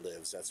dad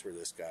lives. That's where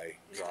this guy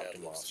dropped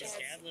him off. His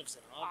dad lives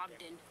in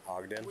Ogden.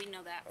 Ogden? We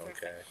know that for a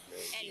Okay.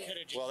 fact.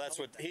 And Well, that's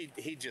what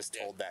he just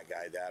told that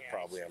guy that,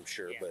 probably, I'm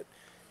sure, but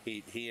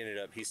he ended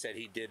up, he said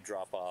he did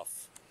drop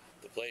off.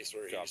 The place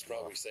where he was Dropped him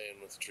probably off.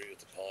 saying with the tree with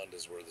the pond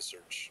is where the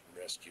search and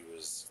rescue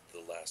was the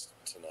last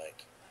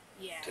tonight.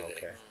 Yeah. Today.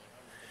 Okay.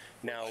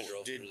 Now, I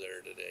drove did through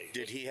there today.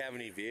 did he have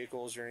any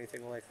vehicles or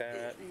anything like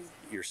that?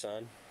 Your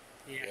son?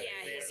 Yeah,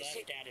 they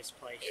left at his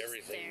place.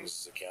 Everything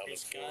was accounted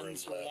His for and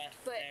guns were left.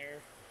 left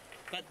there.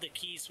 But the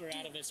keys were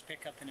out of his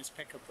pickup, and his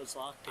pickup was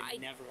locked, and he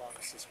never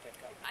lost his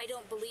pickup. I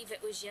don't believe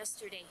it was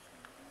yesterday.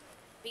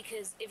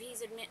 Because if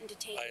he's admitting to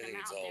taking I them think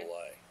out it's all there, a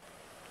lie.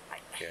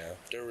 Yeah.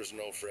 There was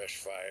no fresh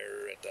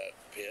fire at that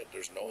pit.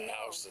 There's no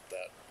house at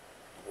that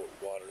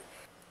water.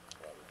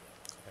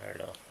 I don't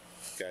know.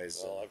 Guys,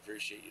 Well, I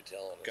appreciate you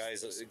telling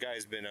us.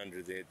 guy's been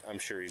under the, I'm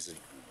sure he's,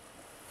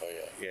 Oh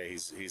yeah. yeah,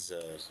 he's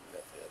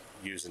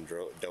using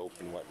dope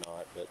and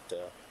whatnot, but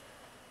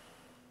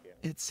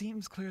It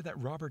seems clear that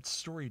Robert's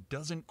story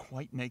doesn't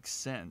quite make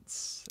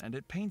sense, and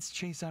it paints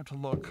Chase out to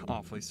look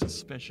awfully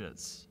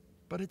suspicious.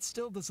 But it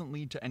still doesn't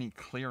lead to any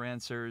clear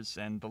answers,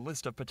 and the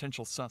list of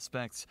potential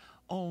suspects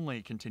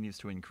only continues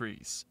to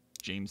increase.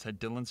 James had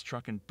Dylan's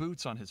truck and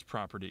boots on his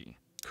property.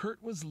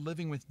 Kurt was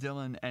living with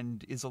Dylan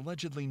and is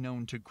allegedly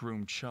known to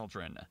groom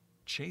children.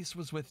 Chase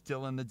was with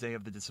Dylan the day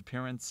of the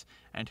disappearance,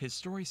 and his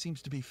story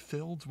seems to be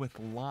filled with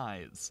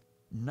lies.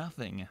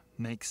 Nothing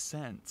makes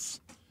sense.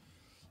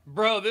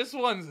 Bro, this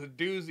one's a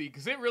doozy,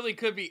 because it really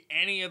could be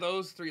any of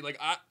those three. Like,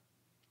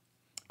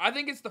 I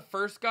think it's the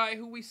first guy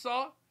who we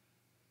saw,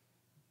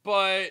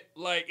 but,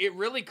 like, it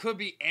really could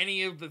be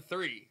any of the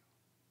three.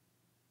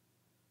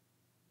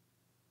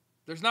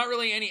 There's not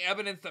really any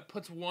evidence that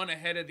puts one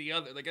ahead of the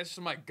other. Like, that's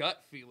just my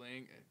gut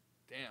feeling.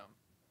 Damn.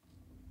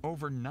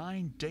 Over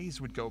 9 days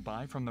would go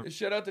by from the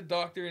Shout out to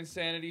Dr.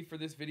 Insanity for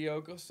this video.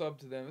 Go sub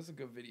to them. It's a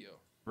good video.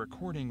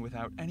 recording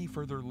without any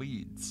further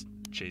leads.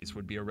 Chase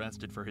would be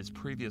arrested for his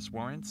previous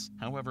warrants.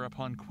 However,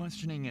 upon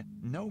questioning,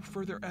 no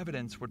further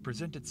evidence would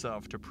present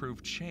itself to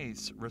prove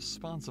Chase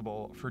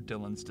responsible for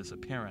Dylan's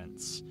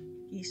disappearance.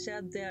 He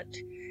said that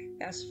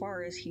as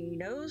far as he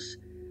knows,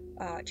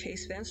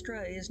 Chase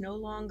Venstra is no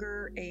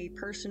longer a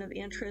person of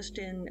interest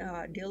in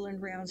Dylan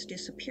Brown's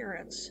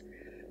disappearance.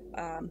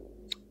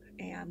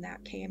 And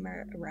that came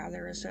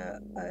rather as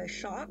a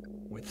shock.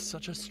 With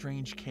such a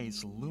strange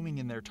case looming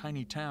in their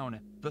tiny town,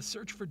 the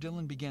search for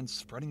Dylan began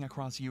spreading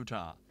across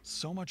Utah,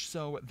 so much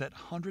so that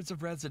hundreds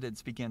of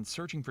residents began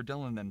searching for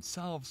Dylan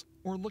themselves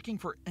or looking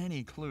for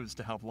any clues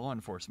to help law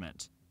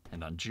enforcement.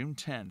 And on June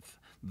 10th,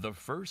 the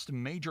first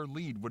major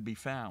lead would be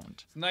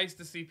found. It's nice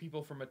to see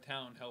people from a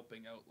town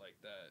helping out like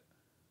that.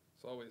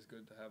 It's always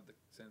good to have the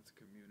sense of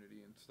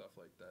community and stuff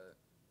like that.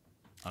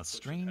 A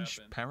strange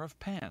pair of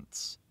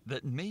pants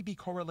that may be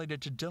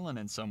correlated to Dylan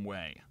in some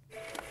way.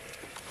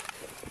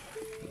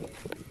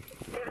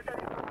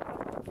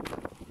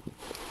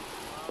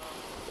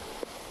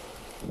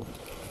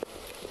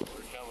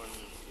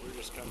 We're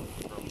just coming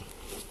from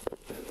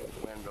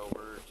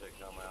Wendover to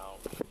come out,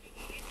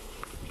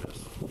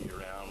 just be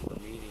around.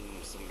 We're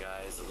meeting some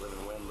guys that live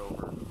in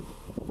Wendover,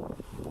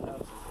 have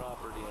some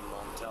property in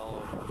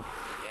Montello.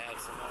 We had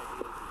some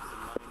ideas of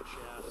some mine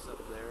shafts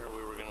up there.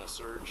 We were going to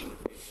search and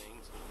a few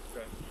things.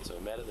 Okay. So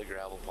we met at the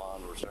gravel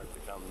pond. We're starting to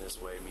come this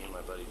way. Me and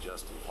my buddy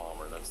Justin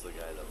Palmer, that's the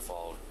guy that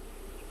followed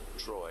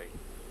Troy.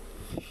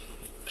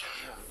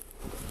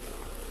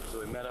 So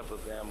we met up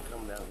with them,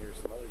 come down here.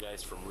 Some other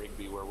guys from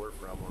Rigby, where we're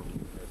from, were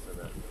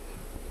at a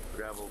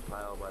gravel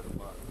pile by the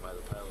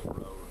pile of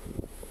road.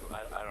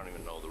 I don't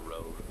even know the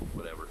road,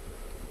 whatever.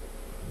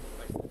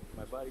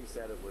 My buddy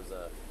said it was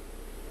a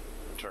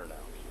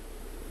turnout.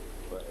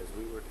 But as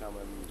we were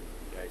coming,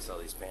 the guy saw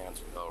these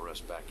pants. We all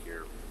rushed back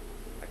here.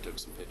 I took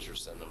some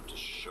pictures, sent them to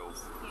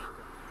chauffeur.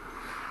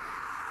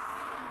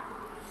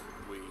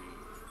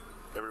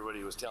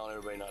 Everybody was telling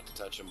everybody not to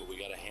touch them, but we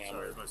got a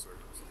hammer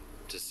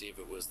to see if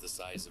it was the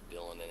size of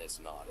Dylan, and it's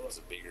not. It's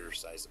a bigger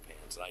size of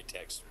pants. And I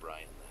texted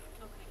Brian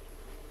that. Okay.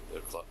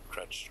 The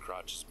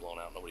crotch is blown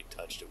out. Nobody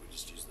touched it. We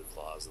just used the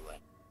claws of that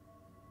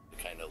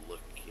to kind of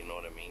look, you know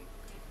what I mean?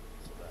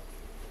 So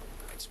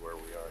that's where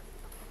we are.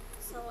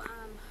 So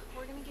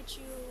we're going to get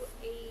you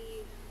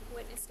a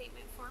witness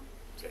statement form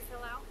to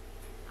fill out.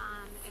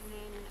 And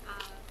then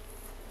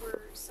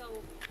so we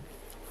only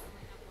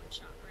have one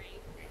shot,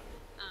 right?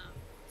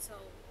 So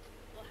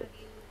we'll have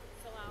you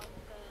fill out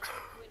the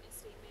witness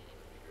statement and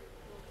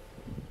we'll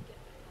get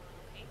that going,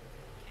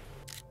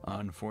 okay?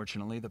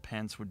 Unfortunately, the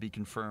pants would be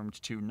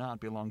confirmed to not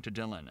belong to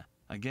Dylan.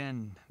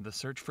 Again, the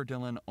search for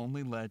Dylan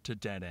only led to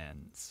dead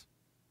ends.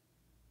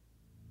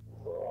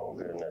 Oh,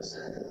 goodness.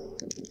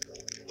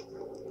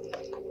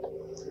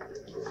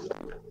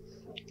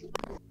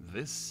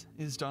 This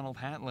is Donald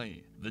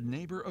Hatley, the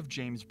neighbor of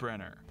James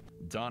Brenner.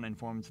 Don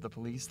informed the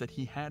police that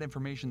he had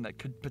information that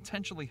could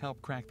potentially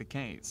help crack the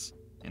case.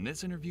 In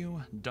this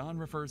interview, Don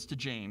refers to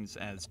James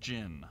as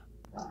Jim.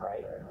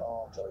 Right?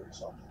 I'll tell you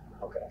something.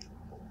 Okay.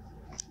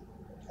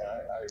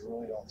 I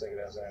really don't think it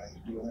has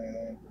anything to do with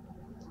anything.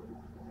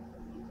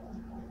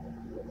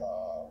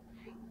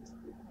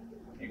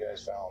 You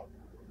guys found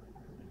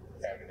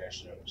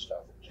ammunition and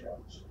stuff in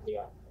trucks.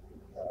 Yeah.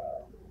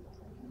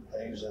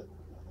 Things that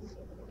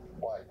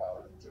black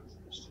powder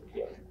enthusiast.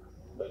 Yeah.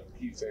 But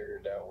he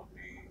figured that would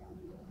be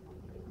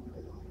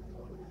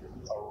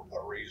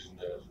a reason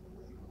to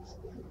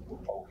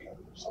poke him,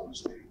 so to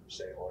speak,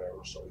 say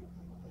whatever. So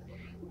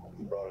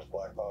he brought his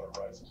black powder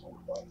rifles over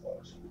to my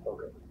place.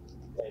 Okay.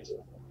 Thank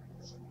you.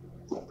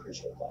 I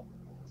appreciate that.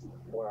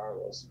 Where are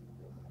those?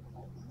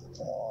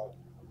 I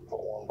put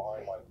one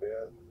behind my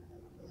bed,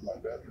 in my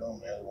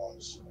bedroom. The other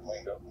one's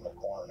leaned up in the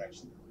corner next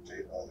to the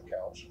table on the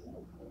couch.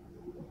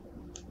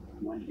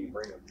 When did you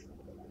bring them?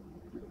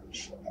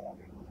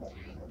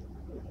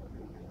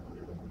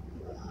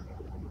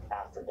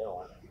 After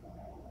Dylan.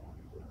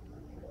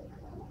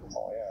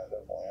 Oh yeah,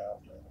 definitely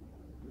after.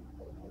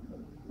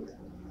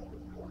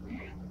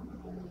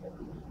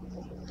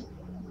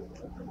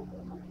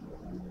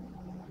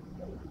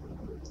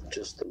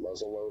 Just the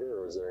muzzle loader,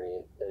 or is there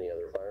any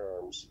other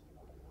firearms?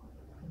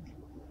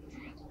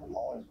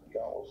 All he's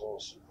got was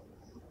those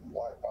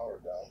black powder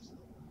guns,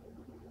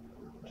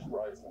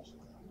 rifles,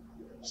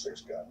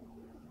 6-gun.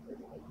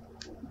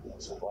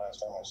 So the last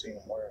time I seen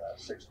him wearing that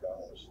 6-gun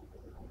was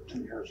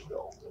 2 years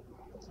ago.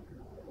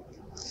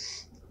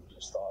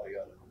 Just thought he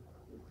ought to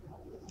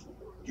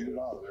get it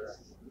out of there.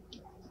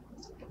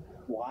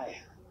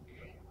 Why?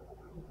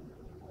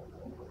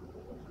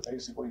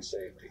 Basically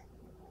safety.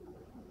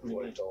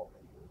 What he told me.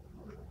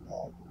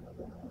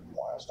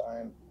 Last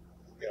time,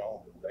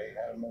 they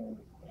had him in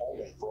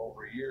holding for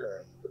over a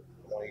year, and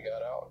when he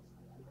got out,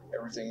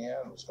 everything he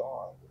had was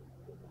gone.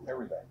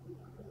 Everything.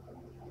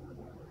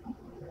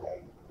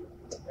 And,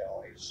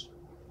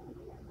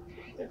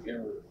 if you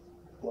ever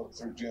look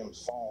through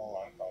Jim's phone,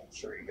 I'm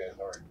sure you guys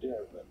already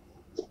did, but,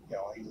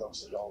 he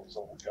looks at all these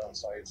old gun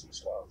sites and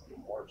stuff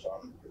and works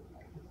on,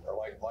 or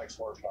likes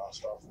working on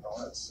stuff,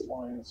 it's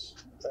lines,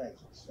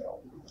 things,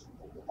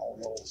 all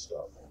the old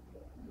stuff.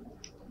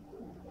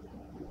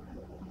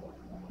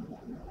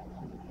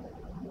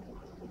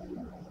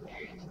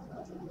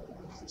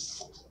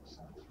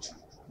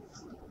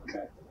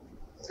 Okay.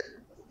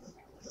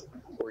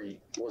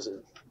 Was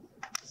it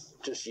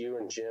just you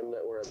and Jim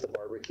that were at the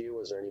barbecue?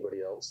 Was there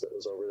anybody else that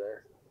was over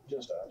there?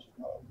 Just us.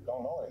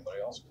 Don't know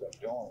anybody else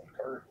except Dylan and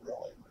Kurt,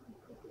 really.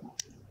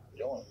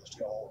 Dylan used to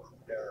come over for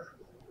dinner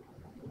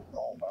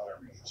about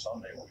every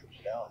Sunday when he was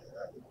down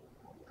here.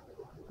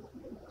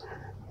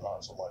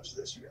 Not so much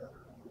this year.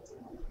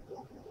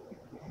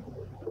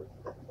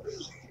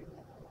 Busy.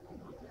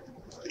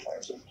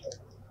 Times it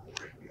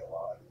be a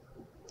lot.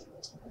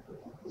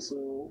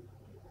 So,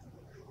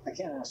 I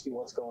can't ask you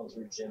what's going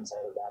through Jim's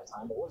head at that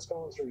time, but what's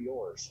going through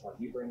yours when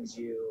he brings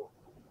you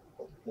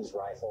his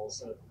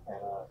rifles and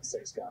a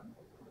 6-gun?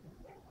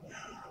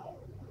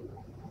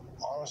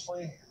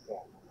 Honestly,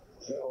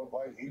 it looked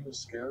like he was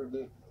scared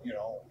that, you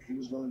know, he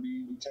was going to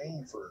be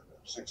detained for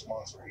 6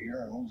 months or a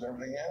year and lose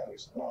everything he had. He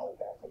said, no,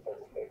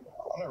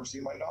 I'll never see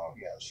my dog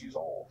again. She's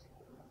old.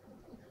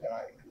 And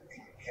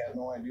he had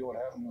no idea what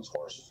happened to his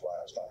horses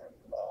last time.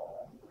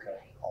 Okay.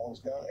 All his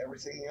gun,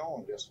 everything he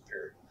owned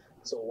disappeared.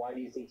 So why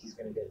do you think he's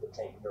going to get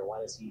detained, or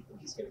why does he think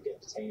he's going to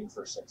get detained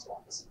for 6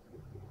 months?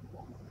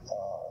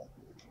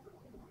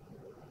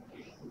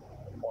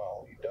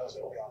 Well, he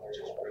doesn't. He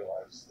just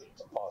realizes that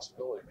it's a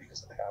possibility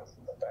because it happened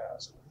in the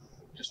past.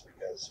 Just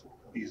because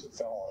he's a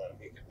felon and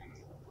he could be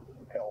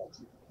held.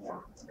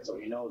 Yeah. So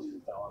he knows he's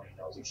a felon. He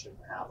knows he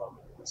shouldn't have them.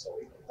 So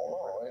he. Well,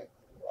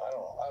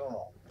 no, I don't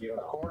know. You don't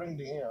know. According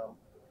to him,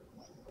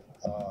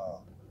 a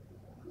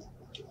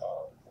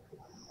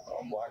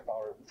black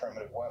powder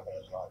primitive weapon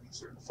is not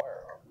considered a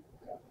firearm.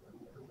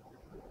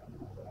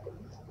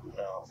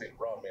 Now, if he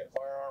brought me a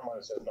firearm, I'd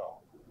have said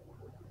no.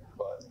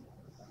 But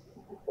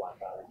black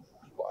powder,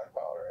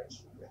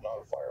 it's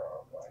not a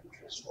firearm. Like,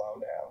 it's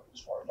allowed to have it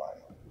as far as I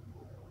know.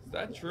 Is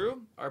that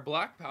true? Are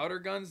black powder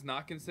guns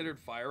not considered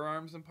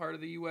firearms in part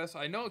of the U.S.?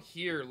 I know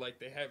here, like,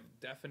 they have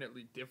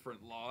definitely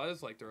different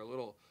laws. Like, they're a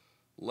little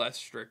less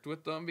strict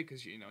with them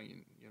because, you know,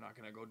 you're not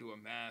going to go do a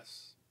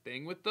mass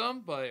thing with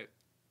them, but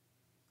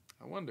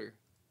I wonder.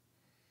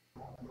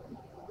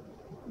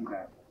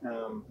 Okay.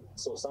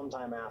 So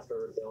sometime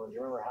after, Dylan, do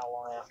you remember how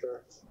long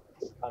after?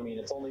 I mean,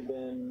 it's only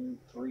been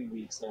 3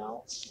 weeks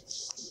now.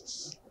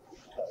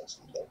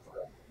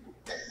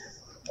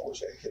 I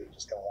wish that kid had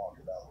just come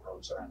walking down the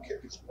road so I could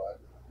kick his butt.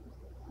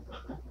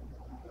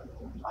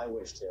 I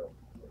wish too.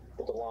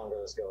 But the longer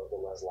this goes, the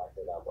less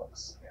likely that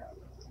looks. Yeah.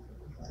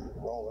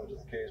 Roll into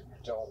the case, but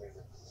you're telling me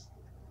that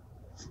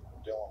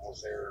Dylan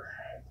was there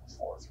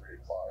before 3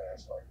 o'clock.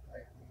 That's like,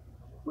 man.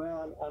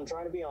 Well, I'm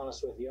trying to be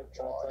honest with you. I'm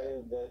trying to tell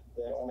you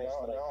the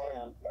information that I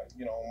can.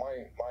 You know,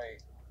 my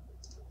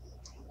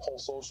whole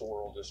social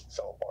world just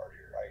fell apart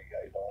here.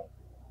 I don't.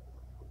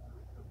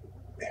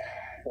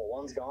 Well,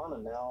 one's gone,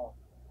 and now.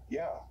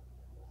 Yeah.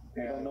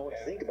 You don't know what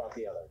to think about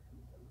the other.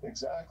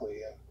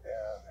 Exactly, and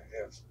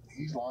if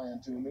he's lying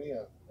to me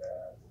and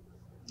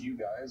you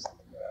guys,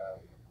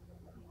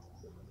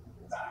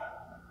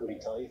 would he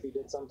tell you if he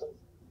did something?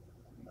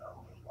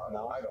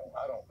 No, I don't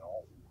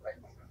know.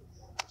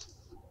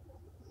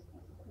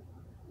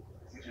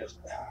 It's just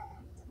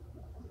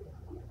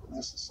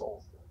this is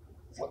so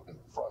flipping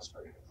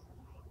frustrating.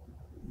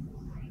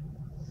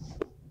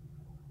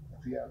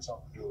 If he had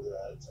something to do with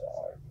that,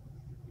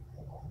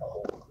 I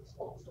hope it's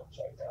closed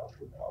upside down.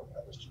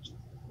 That was just.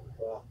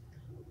 Well,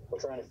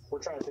 we're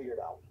trying to figure it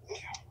out.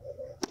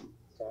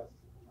 Okay.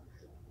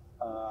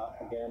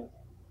 Again,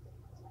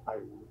 I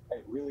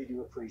really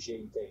do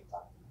appreciate you taking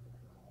time.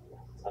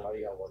 I know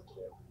you got work to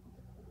do.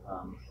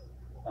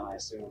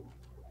 And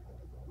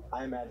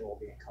I imagine we'll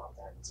be in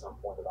contact at some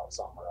point about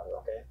something or other,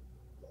 okay?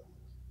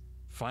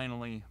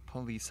 Finally,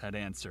 police had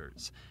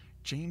answers.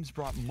 James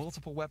brought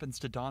multiple weapons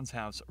to Don's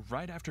house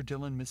right after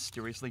Dylan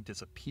mysteriously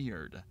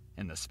disappeared.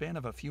 In the span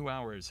of a few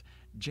hours,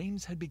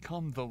 James had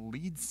become the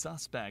lead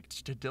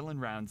suspect to Dylan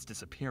Round's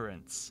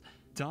disappearance.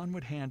 Don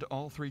would hand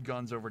all 3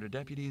 guns over to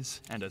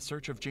deputies, and a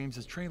search of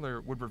James's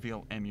trailer would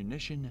reveal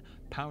ammunition,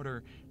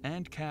 powder,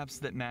 and caps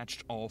that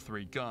matched all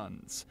 3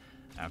 guns.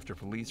 After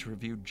police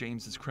reviewed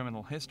James's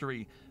criminal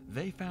history,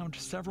 they found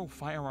several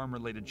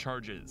firearm-related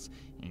charges,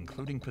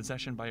 including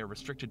possession by a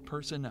restricted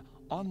person,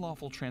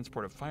 unlawful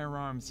transport of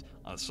firearms,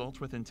 assault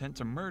with intent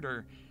to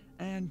murder,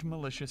 and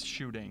malicious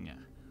shooting.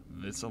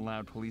 This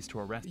allowed police to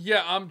arrest.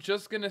 Yeah, I'm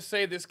just gonna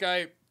say this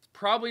guy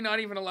probably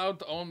not even allowed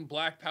to own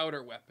black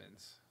powder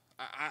weapons.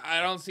 I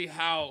don't see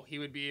how he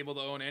would be able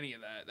to own any of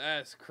that.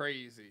 That's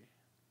crazy.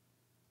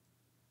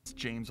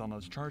 James on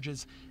those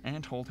charges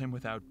and hold him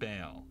without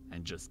bail.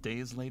 And just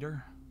days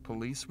later,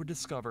 police would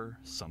discover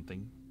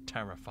something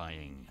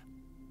terrifying.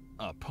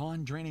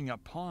 Upon draining a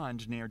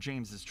pond near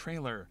James's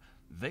trailer,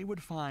 they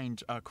would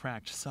find a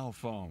cracked cell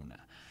phone.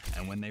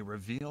 And when they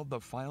revealed the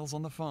files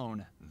on the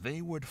phone,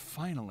 they would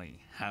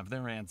finally have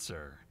their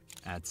answer.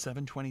 At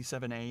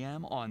 7:27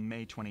 a.m. on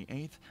May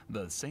 28th,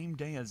 the same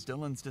day as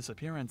Dylan's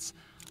disappearance,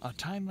 a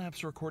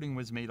time-lapse recording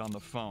was made on the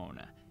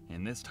phone.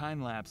 In this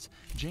time-lapse,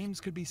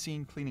 James could be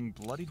seen cleaning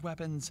bloodied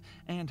weapons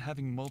and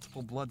having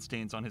multiple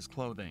bloodstains on his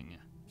clothing.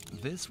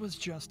 This was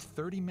just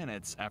 30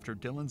 minutes after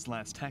Dylan's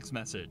last text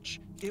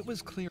message. It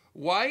was clear.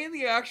 Why in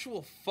the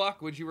actual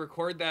fuck would you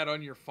record that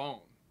on your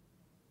phone?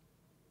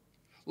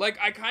 Like,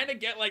 I kind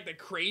of get, like, the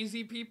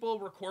crazy people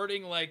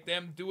recording, like,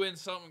 them doing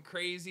something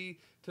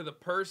crazy to the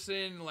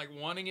person, like,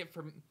 wanting it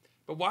from...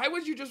 But why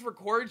would you just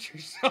record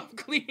yourself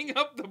cleaning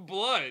up the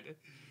blood?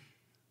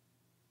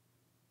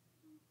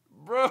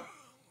 Bro,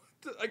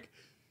 like,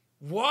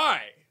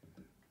 why?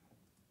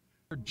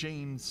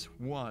 James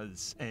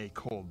was a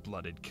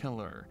cold-blooded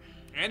killer.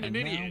 And an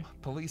idiot. Now,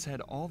 police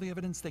had all the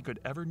evidence they could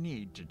ever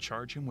need to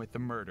charge him with the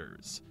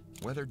murders.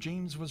 Whether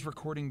James was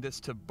recording this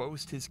to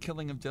boast his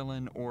killing of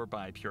Dylan or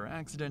by pure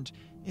accident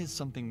is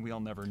something we'll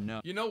never know.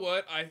 You know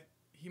what?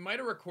 He might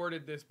have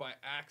recorded this by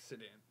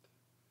accident.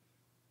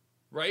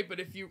 Right?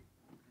 But if you...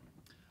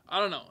 I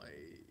don't know.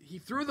 He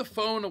threw the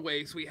phone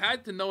away, so he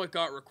had to know it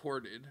got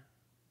recorded.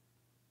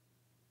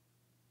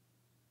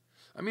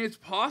 I mean, it's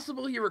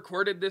possible he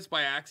recorded this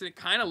by accident.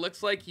 Kind of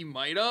looks like he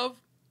might have.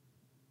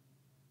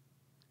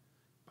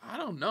 I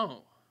don't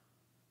know.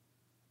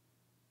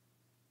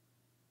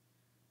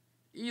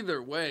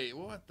 Either way,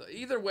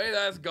 either way,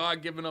 that's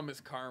God giving him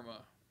his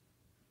karma.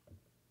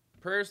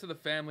 Prayers to the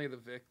family of the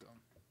victim.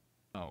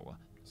 Oh.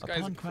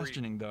 Upon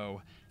questioning,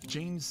 though,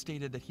 James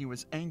stated that he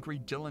was angry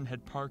Dylan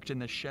had parked in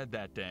the shed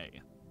that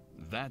day.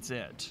 That's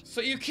it.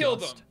 So you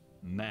killed him.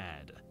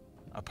 Mad.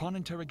 Upon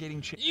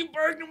interrogating you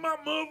parked in my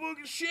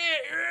motherfucking shit!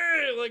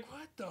 Like,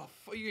 what the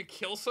fuck? You gonna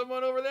kill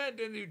someone over that?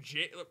 Didn't do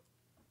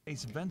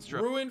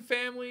Venstra. Ruin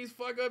families,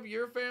 fuck up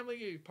your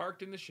family? You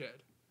parked in the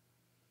shed.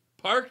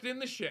 Parked in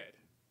the shed.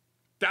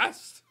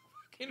 That's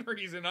the fucking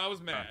reason I was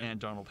mad. And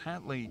Donald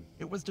Hatley,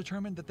 it was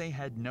determined that they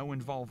had no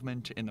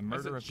involvement in the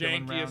murder of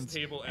Dylan Rounds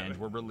and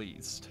were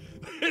released.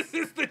 This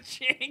is the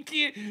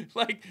jankiest,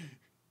 like,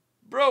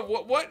 bro,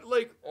 what,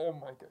 like, oh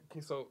my god. Okay,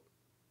 so,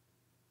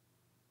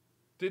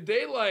 did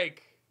they,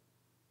 like,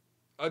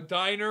 a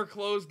diner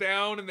closed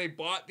down and they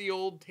bought the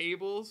old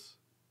tables?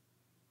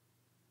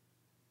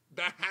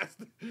 That has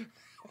to,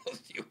 how else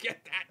do you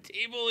get that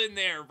table in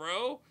there,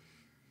 bro?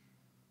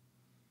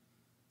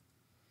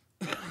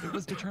 It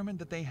was determined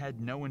that they had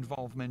no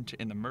involvement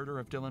in the murder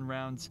of Dylan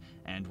Rounds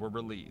and were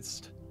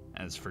released.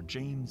 As for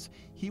James,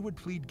 he would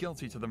plead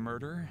guilty to the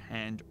murder,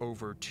 and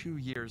over 2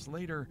 years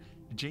later,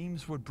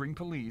 James would bring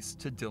police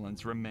to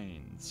Dylan's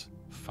remains.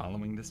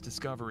 Following this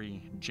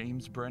discovery,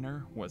 James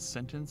Brenner was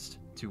sentenced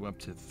to up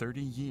to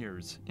 30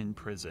 years in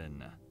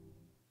prison.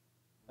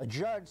 A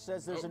judge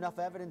says there's enough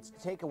evidence to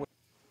take away.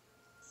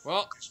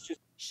 Well,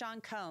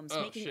 Sean Combs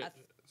oh, making shit. a...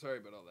 Sorry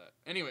about all that.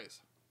 Anyways,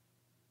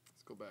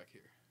 let's go back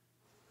here.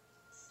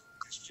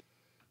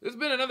 This has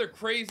been another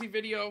crazy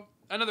video,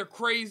 another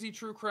crazy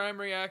true crime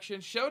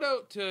reaction. Shout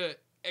out to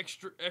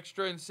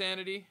Extra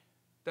Insanity.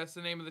 That's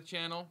the name of the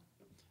channel.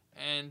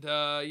 And,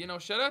 you know,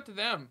 shout out to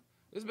them.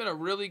 This has been a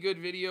really good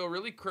video,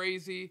 really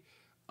crazy.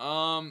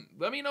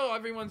 Let me know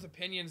everyone's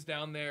opinions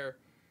down there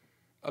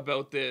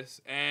about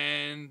this.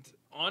 And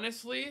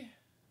honestly,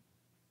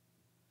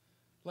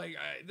 like,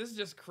 this is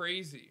just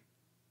crazy.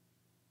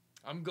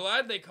 I'm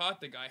glad they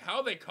caught the guy.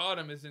 How they caught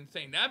him is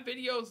insane. That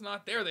video's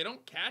not there. They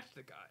don't catch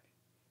the guy.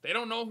 They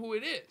don't know who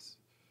it is.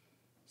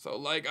 So,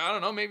 like, I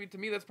don't know. Maybe to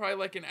me that's probably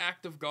like an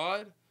act of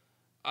God.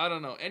 I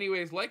don't know.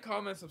 Anyways, like,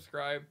 comment,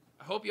 subscribe.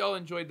 I hope y'all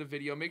enjoyed the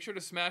video. Make sure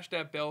to smash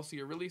that bell so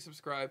you're really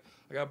subscribed.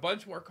 I got a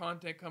bunch more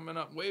content coming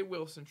up. Wade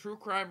Wilson, true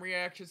crime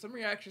reactions, some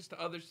reactions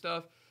to other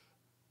stuff.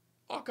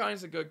 All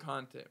kinds of good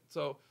content.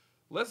 So,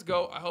 let's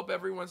go. I hope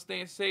everyone's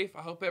staying safe.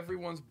 I hope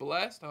everyone's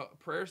blessed.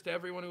 Prayers to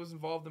everyone who was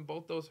involved in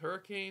both those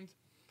hurricanes.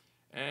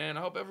 And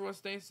I hope everyone's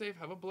staying safe.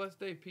 Have a blessed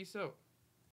day. Peace out.